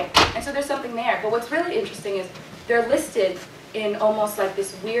 right? And so there's something there. But what's really interesting is they're listed in almost like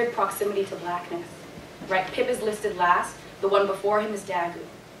this weird proximity to blackness, right? Pip is listed last. The one before him is Dagu,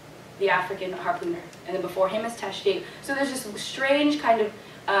 the African harpooner. And then before him is Tashkegu. So there's this strange kind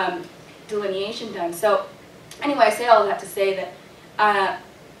of delineation done. So anyway, I say all of that to say that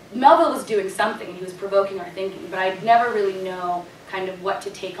Melville was doing something. He was provoking our thinking. But I'd never really know kind of what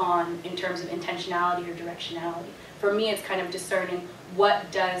to take on in terms of intentionality or directionality. For me, it's kind of discerning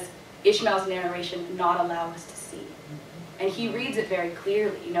what does Ishmael's narration not allow us to see. And he reads it very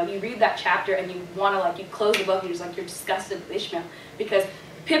clearly. You know, you read that chapter and you want to, like, you close the book and you're just like, you're disgusted with Ishmael. Because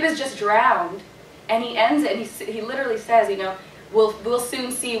Pip is just drowned, and he ends it, and he literally says, you know, we'll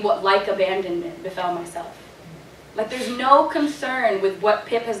soon see what like abandonment befell myself. Like, there's no concern with what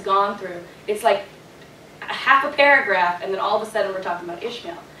Pip has gone through. It's like a half a paragraph, and then all of a sudden we're talking about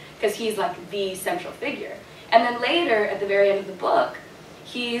Ishmael, because he's like the central figure. And then later, at the very end of the book,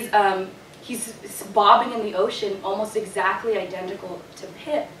 he's bobbing in the ocean, almost exactly identical to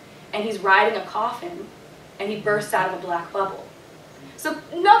Pip, and he's riding a coffin, and he bursts out of a black bubble. So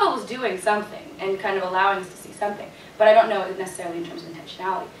Melville was doing something and kind of allowing us to see something, but I don't know it necessarily in terms of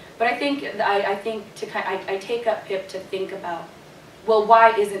intentionality. But I think I take up Pip to think about, well,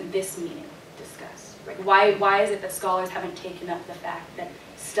 why isn't this meaning discussed? Like, why is it that scholars haven't taken up the fact that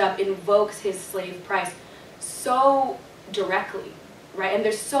Stubb invokes his slave price so directly, right? And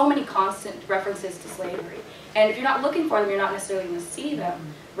there's so many constant references to slavery. And if you're not looking for them, you're not necessarily going to see them,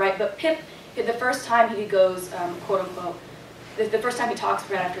 right? But Pip, the first time he goes, quote unquote, the first time he talks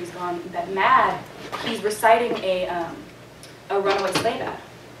right after he's gone that mad, he's reciting a runaway slave ad.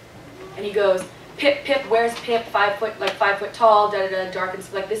 And he goes, Pip, Pip, where's Pip? 5 foot tall, da da da, dark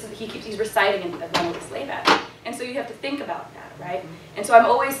and like this is he's reciting a runaway slave ad. And so you have to think about that, right? And so I'm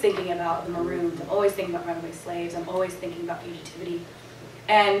always thinking about the Maroons. I'm always thinking about runaway slaves. I'm always thinking about fugitivity.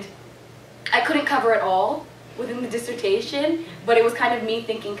 And I couldn't cover it all within the dissertation, but it was kind of me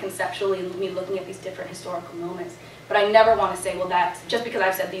thinking conceptually and me looking at these different historical moments. But I never want to say, well, that's just because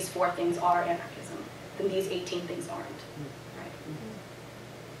I've said these 4 things are anarchism, then these 18 things aren't. Right?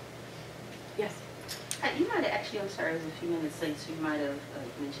 Yes? You might have actually, I'm sorry, I was a few minutes late, so you might have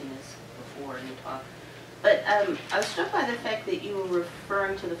mentioned this before in your talk. But I was struck by the fact that you were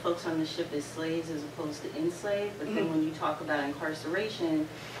referring to the folks on the ship as slaves as opposed to enslaved, but then when you talk about incarceration,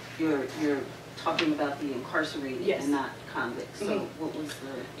 you're talking about the incarcerated and not convicts. So what was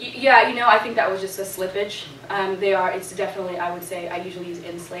the... Yeah, you know, I think that was just a slippage. It's definitely, I would say, I usually use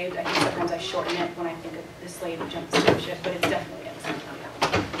enslaved. I think sometimes I shorten it when I think of the slave who jumped the ship, but it's definitely enslaved.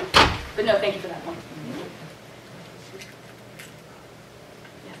 But no, thank you for that point.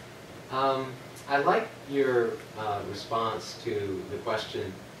 I like your response to the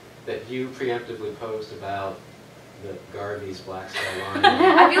question that you preemptively posed about the Garvey's Black Star Line.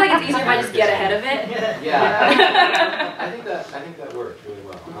 I feel like it's easier if I just get ahead of it. Yeah, I think that worked really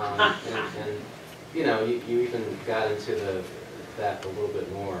well. And you know, you even got into that a little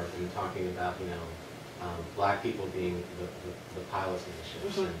bit more in talking about, you know, black people being the pilots of the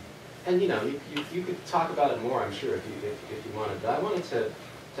ships. And you know, you could talk about it more, I'm sure, if you wanted. But I wanted to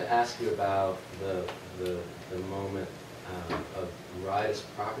ask you about the moment of riotous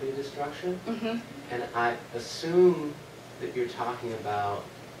property destruction. And I assume that you're talking about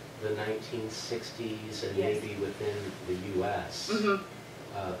the 1960s and maybe within the U.S.,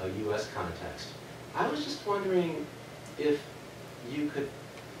 a U.S. context. I was just wondering if you could,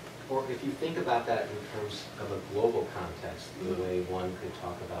 or if you think about that in terms of a global context, the way one could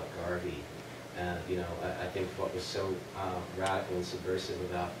talk about Garvey. You know, I think what was so radical and subversive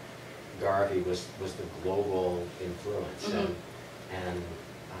about Garvey was the global influence. And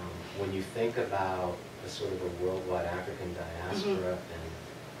when you think about a sort of a worldwide African diaspora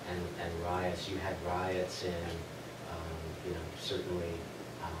and riots, you had riots in, you know, certainly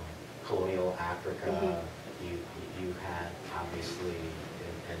colonial Africa. You had, obviously,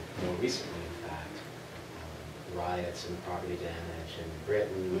 and more recently, in fact, riots and property damage in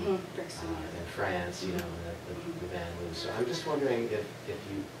Britain and France, you know, the Van Loo. So I'm just wondering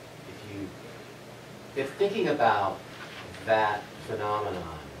if thinking about that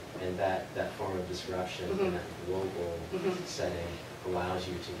phenomenon and that form of disruption in that global setting allows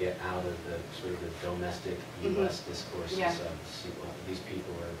you to get out of the sort of the domestic U.S. discourses of, well, these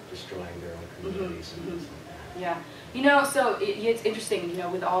people are destroying their own communities and things like that. Yeah. So it's interesting,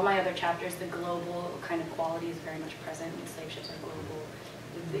 with all my other chapters, the global kind of quality is very much present. Slave ships are global.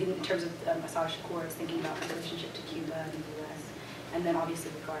 In terms of Assad Shakur, it's thinking about the relationship to Cuba and the U.S. And then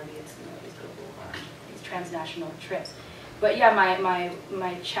obviously with Garvey, it's these global, these transnational trips. But yeah,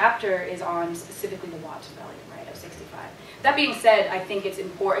 my chapter is on specifically the Watts Rebellion, right, of '65. That being said, I think it's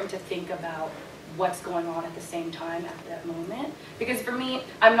important to think about what's going on at the same time at that moment. Because for me,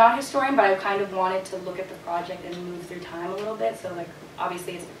 I'm not a historian, but I kind of wanted to look at the project and move through time a little bit. So like,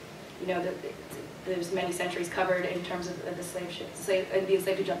 obviously it's, there's many centuries covered in terms of the slave ship, the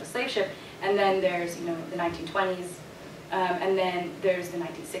enslaved who jumped the slave ship, and then there's, the 1920s, and then there's the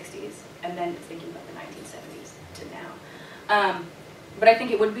 1960s, and then thinking about the 1970s to now. But I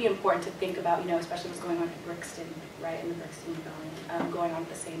think it would be important to think about, especially what's going on in Brixton, right, in the Brixton Rebellion, going on at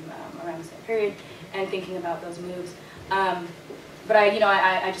the same, around the same period, and thinking about those moves. But I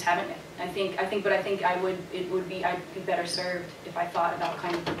just haven't yet. I'd be better served if I thought about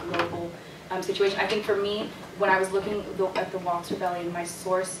kind of the global situation. I think for me, when I was looking at the Watts Rebellion, my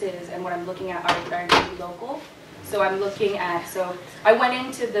sources and what I'm looking at are very local. So I'm looking at, I went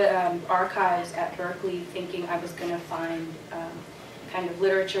into the archives at Berkeley thinking I was going to find kind of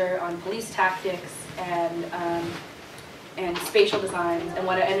literature on police tactics and spatial designs, and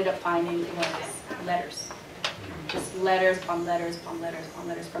what I ended up finding was letters. Just letters upon letters upon letters upon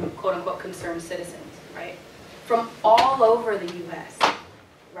letters from quote-unquote concerned citizens, right? From all over the U.S.,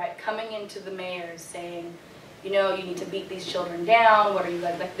 right? Coming into the mayors saying, you need to beat these children down, what are you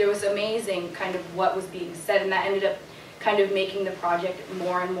like? There was amazing kind of what was being said, and that ended up kind of making the project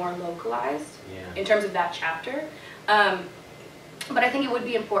more and more localized in terms of that chapter. But I think it would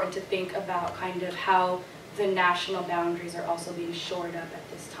be important to think about kind of how the national boundaries are also being shored up at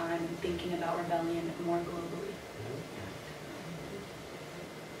this time and thinking about rebellion more globally.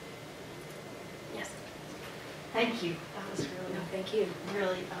 Yes? Thank you. That was really, thank you.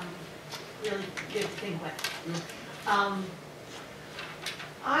 Really, really good to think with.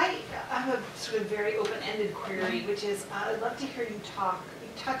 I have a sort of very open-ended query, which is I'd love to hear you talk. You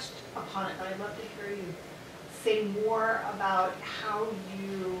touched upon it, but I'd love to hear you say more about how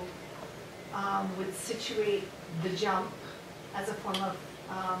you would situate the jump as a form of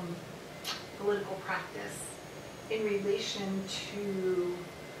political practice in relation to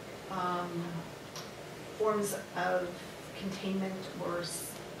forms of containment or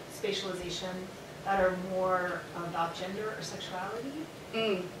spatialization that are more about gender or sexuality.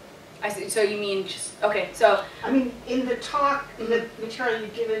 I see. So you mean just, okay, so. I mean, in the talk, in the material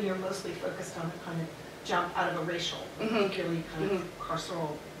you've given, you're mostly focused on a kind of jump out of a racial, particularly kind of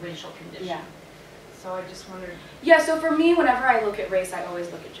carceral racial condition. Yeah. So I just wondered. Yeah, so for me, whenever I look at race, I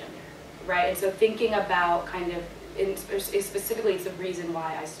always look at gender, right? And so thinking about kind of, specifically it's the reason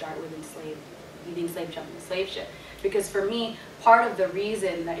why I start with the enslaved jump and the slave ship. Because for me, part of the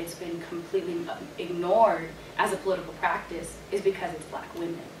reason that it's been completely ignored as a political practice is because it's black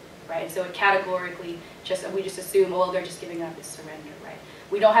women, right? And so it categorically, we just assume, well, they're just giving up this surrender, right?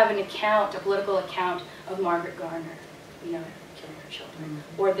 We don't have a political account of Margaret Garner, killing her children,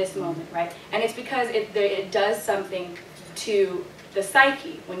 or this moment, right? And it's because it does something to the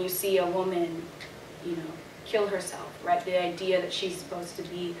psyche when you see a woman, kill herself, right? The idea that she's supposed to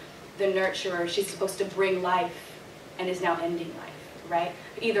be the nurturer, she's supposed to bring life, and is now ending life, right?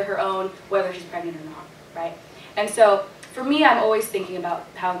 Either her own, whether she's pregnant or not, right? And so, for me, I'm always thinking about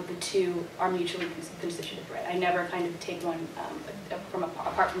how the two are mutually constitutive, right? I never kind of take one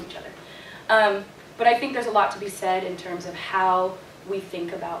apart from each other. But I think there's a lot to be said in terms of how we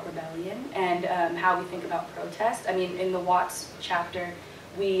think about rebellion and how we think about protest. I mean, in the Watts chapter,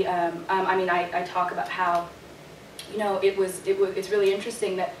 I talk about how, it's really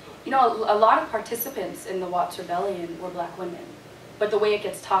interesting that, a lot of participants in the Watts Rebellion were black women, but the way it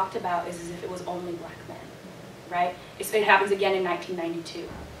gets talked about is as if it was only black men, right? It happens again in 1992,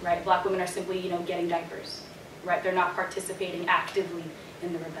 right? Black women are simply, getting diapers, right? They're not participating actively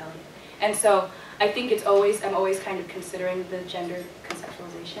in the rebellion. And so I think I'm always kind of considering the gender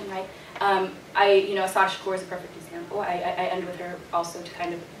conceptualization, right? Assad Shakur is a perfect example. I end with her also to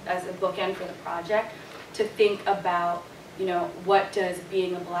kind of, as a bookend for the project, to think about, what does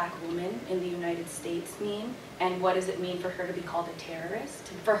being a black woman in the United States mean, and what does it mean for her to be called a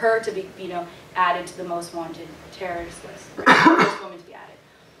terrorist, for her to be, added to the most wanted terrorist list, right? First woman to be added.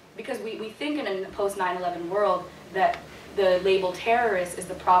 Because we think in a post 9/11 world that the label terrorist is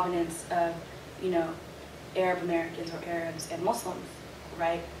the provenance of, Arab Americans or Arabs and Muslims,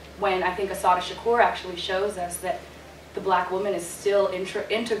 right? When I think Assad Shakur actually shows us that the black woman is still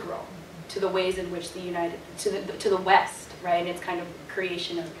integral to the ways in which to the West, right, and its kind of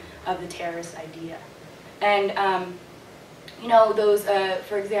creation of the terrorist idea. And you know, those,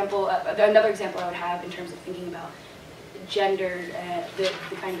 for example, another example I would have in terms of thinking about gendered, the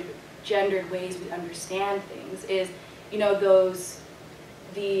kind of gendered ways we understand things is, you know, the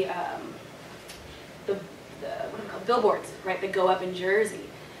what are they called, billboards, right, that go up in Jersey,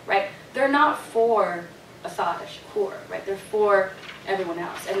 right? They're not for Assata Shakur, right? They're for everyone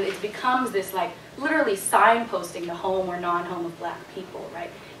else, and it becomes this like literally signposting the home or non-home of Black people, right?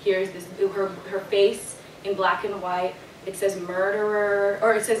 Here's this her face in black and white. It says murderer,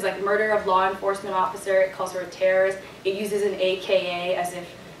 or it says like murder of law enforcement officer. It calls her a terrorist. It uses an AKA as if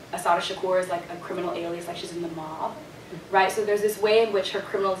Assata Shakur is like a criminal alias, like she's in the mob, right? So there's this way in which her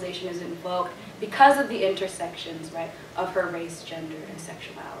criminalization is invoked because of the intersections, right, of her race, gender, and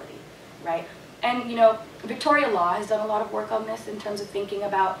sexuality, right? And you know, Victoria Law has done a lot of work on this in terms of thinking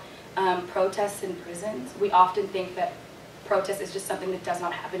about protests in prisons. We often think that protest is just something that does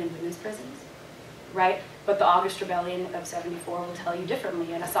not happen in women's prisons, right? But the August Rebellion of '74 will tell you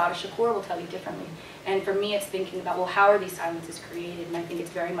differently, and Assata Shakur will tell you differently. And for me, it's thinking about, well, how are these silences created? And I think it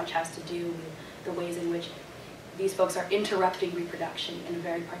very much has to do with the ways in which these folks are interrupting reproduction in a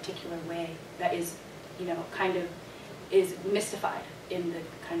very particular way that is, you know, kind of is mystified in the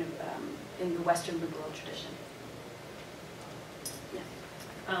kind of in the Western liberal tradition.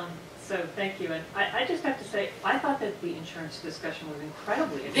 Yeah. So thank you, and I just have to say, I thought that the insurance discussion was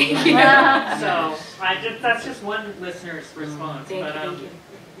incredibly Thank interesting. you. So that's just one listener's response, but Thank you.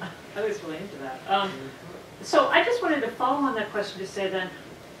 I was really into that. So I just wanted to follow on that question to say then,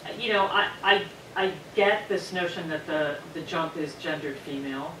 you know, I get this notion that the jump is gendered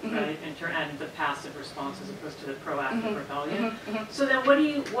female, right, and the passive response as opposed to the proactive rebellion. So then, what do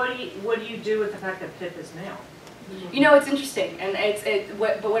you do with the fact that Pip is male? You know, it's interesting, and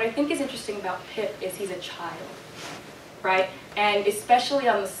but what I think is interesting about Pip is he's a child, right? And especially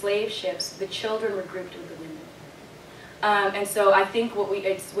on the slave ships, the children were grouped with the women. And so I think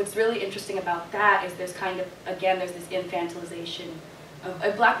what's really interesting about that is there's kind of, again, there's this infantilization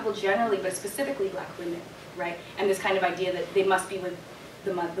of Black people generally, but specifically Black women, right? And this kind of idea that they must be with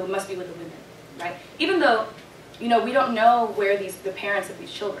the women, right? Even though, you know, we don't know where the parents of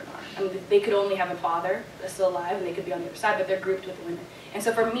these children are. I mean, they could only have a father that's still alive, and they could be on the other side, but they're grouped with the women. And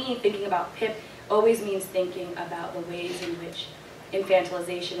so for me, thinking about Pip always means thinking about the ways in which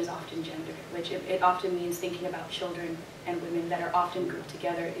infantilization is often gendered, which it often means thinking about children and women that are often grouped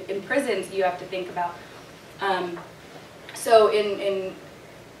together. In prisons, you have to think about, so in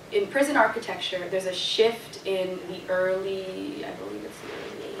prison architecture, there's a shift in the early, I believe it's the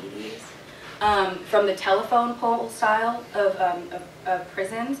early 80s, from the telephone pole style of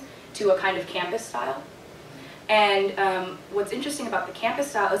prisons to a kind of campus style. And what's interesting about the campus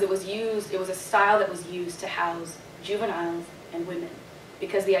style is it was a style that was used to house juveniles and women,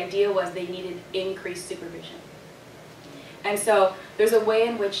 because the idea was they needed increased supervision. And so there's a way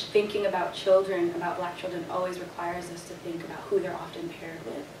in which thinking about children, about Black children, always requires us to think about who they're often paired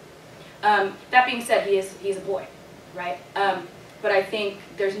with. That being said, he's a boy, right? But I think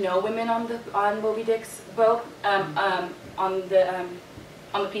there's no women on Moby Dick's boat, on the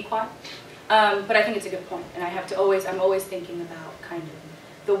Pequod. But I think it's a good point, and I'm always thinking about kind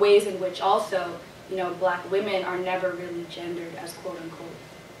of the ways in which also, you know, Black women are never really gendered as quote unquote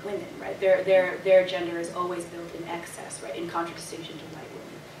women, right? Their gender is always built in excess, right? In contradistinction to white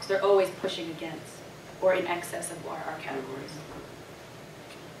women. So they're always pushing against or in excess of our categories.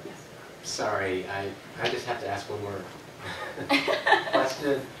 Yes. Sorry, I just have to ask one more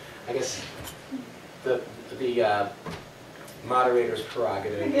question. I guess the moderator's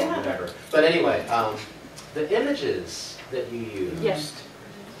prerogative or whatever. But anyway, the images that you used, Yes.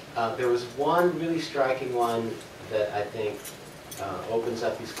 There was one really striking one that I think opens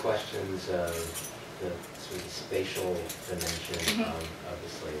up these questions of the sort of spatial dimension of the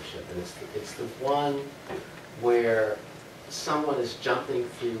slave ship. And it's the one where someone is jumping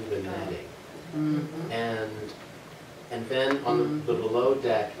through the netting. And then on the below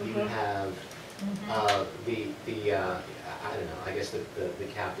deck you have I don't know, I guess the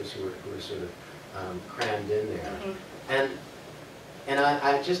captives who were sort of crammed in there. And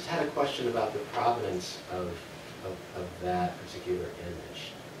I just had a question about the provenance of that particular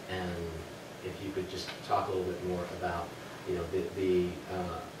image, and if you could just talk a little bit more about, you know, the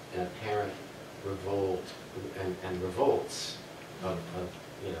apparent revolt and revolts of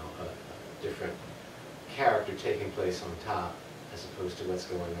you know, a different character taking place on top as opposed to what's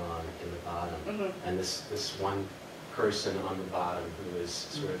going on in the bottom, and this one person on the bottom who is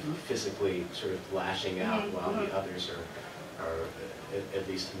sort of physically sort of lashing out while the others at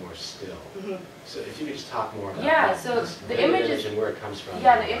least more still. Mhm. So if you could just talk more about Yeah, that, so this the image is, and where it comes from.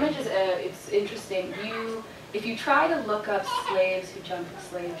 yeah, the image is, it's interesting. If you try to look up slaves who jumped a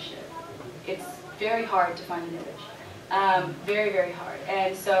slave ship, it's very hard to find an image. Very, very hard.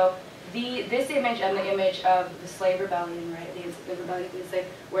 And so this image and the image of the slave rebellion, right? The rebellion of the enslaved,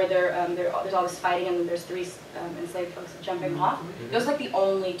 where there's all this fighting and there's 3 enslaved folks jumping off. Those are like the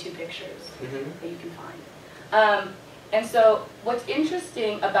only 2 pictures that you can find. And so what's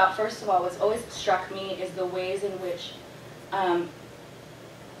interesting about, first of all, what's always struck me is the ways in which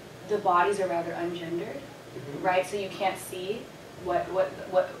the bodies are rather ungendered, right? So you can't see what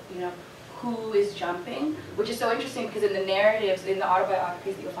who is jumping, which is so interesting because in the narratives, in the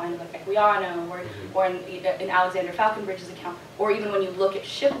autobiographies that you'll find like Equiano or in Alexander Falconbridge's account, or even when you look at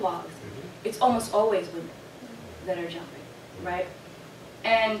ship logs, it's almost always women that are jumping, right?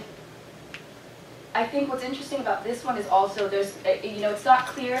 And I think what's interesting about this one is also there's, it's not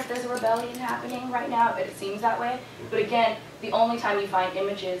clear if there's a rebellion happening right now, but it seems that way. But again, the only time you find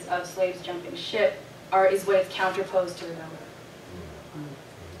images of slaves jumping ship is when it's counterposed to rebellion.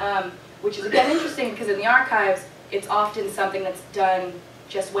 Which is again interesting because in the archives, it's often something that's done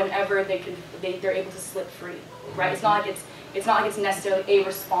just whenever they're able to slip free, right? It's not like it's necessarily a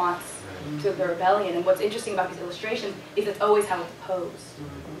response to the rebellion. And what's interesting about these illustrations is it's always how it's posed,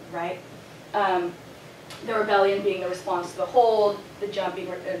 right? The rebellion being the response to the hold, the jump being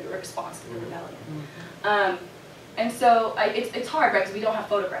a response to the rebellion. And so it's hard, right, because we don't have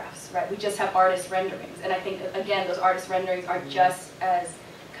photographs, right? We just have artist renderings. And I think, again, those artist renderings are just as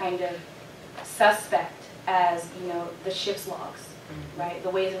kind of suspect as, the ship's logs, right? The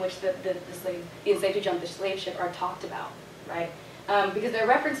ways in which the enslaved who jumped the slave ship are talked about, right? Because their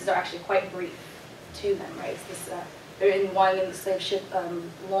references are actually quite brief to them, right? It's this, they're in the slave ship,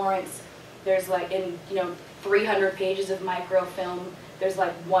 Lawrence, there's like in, 300 pages of microfilm, there's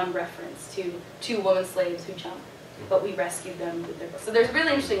like one reference to 2 woman slaves who jumped, but we rescued them with their, so there's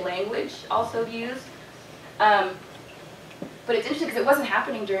really interesting language also used. But it's interesting because it wasn't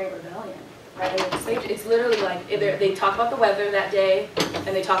happening during rebellion, right? And it's literally like, they talk about the weather that day, and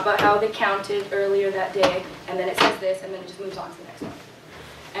they talk about how they counted earlier that day, and then it says this, and then it just moves on to the next one.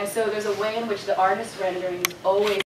 And so there's a way in which the artist renderings always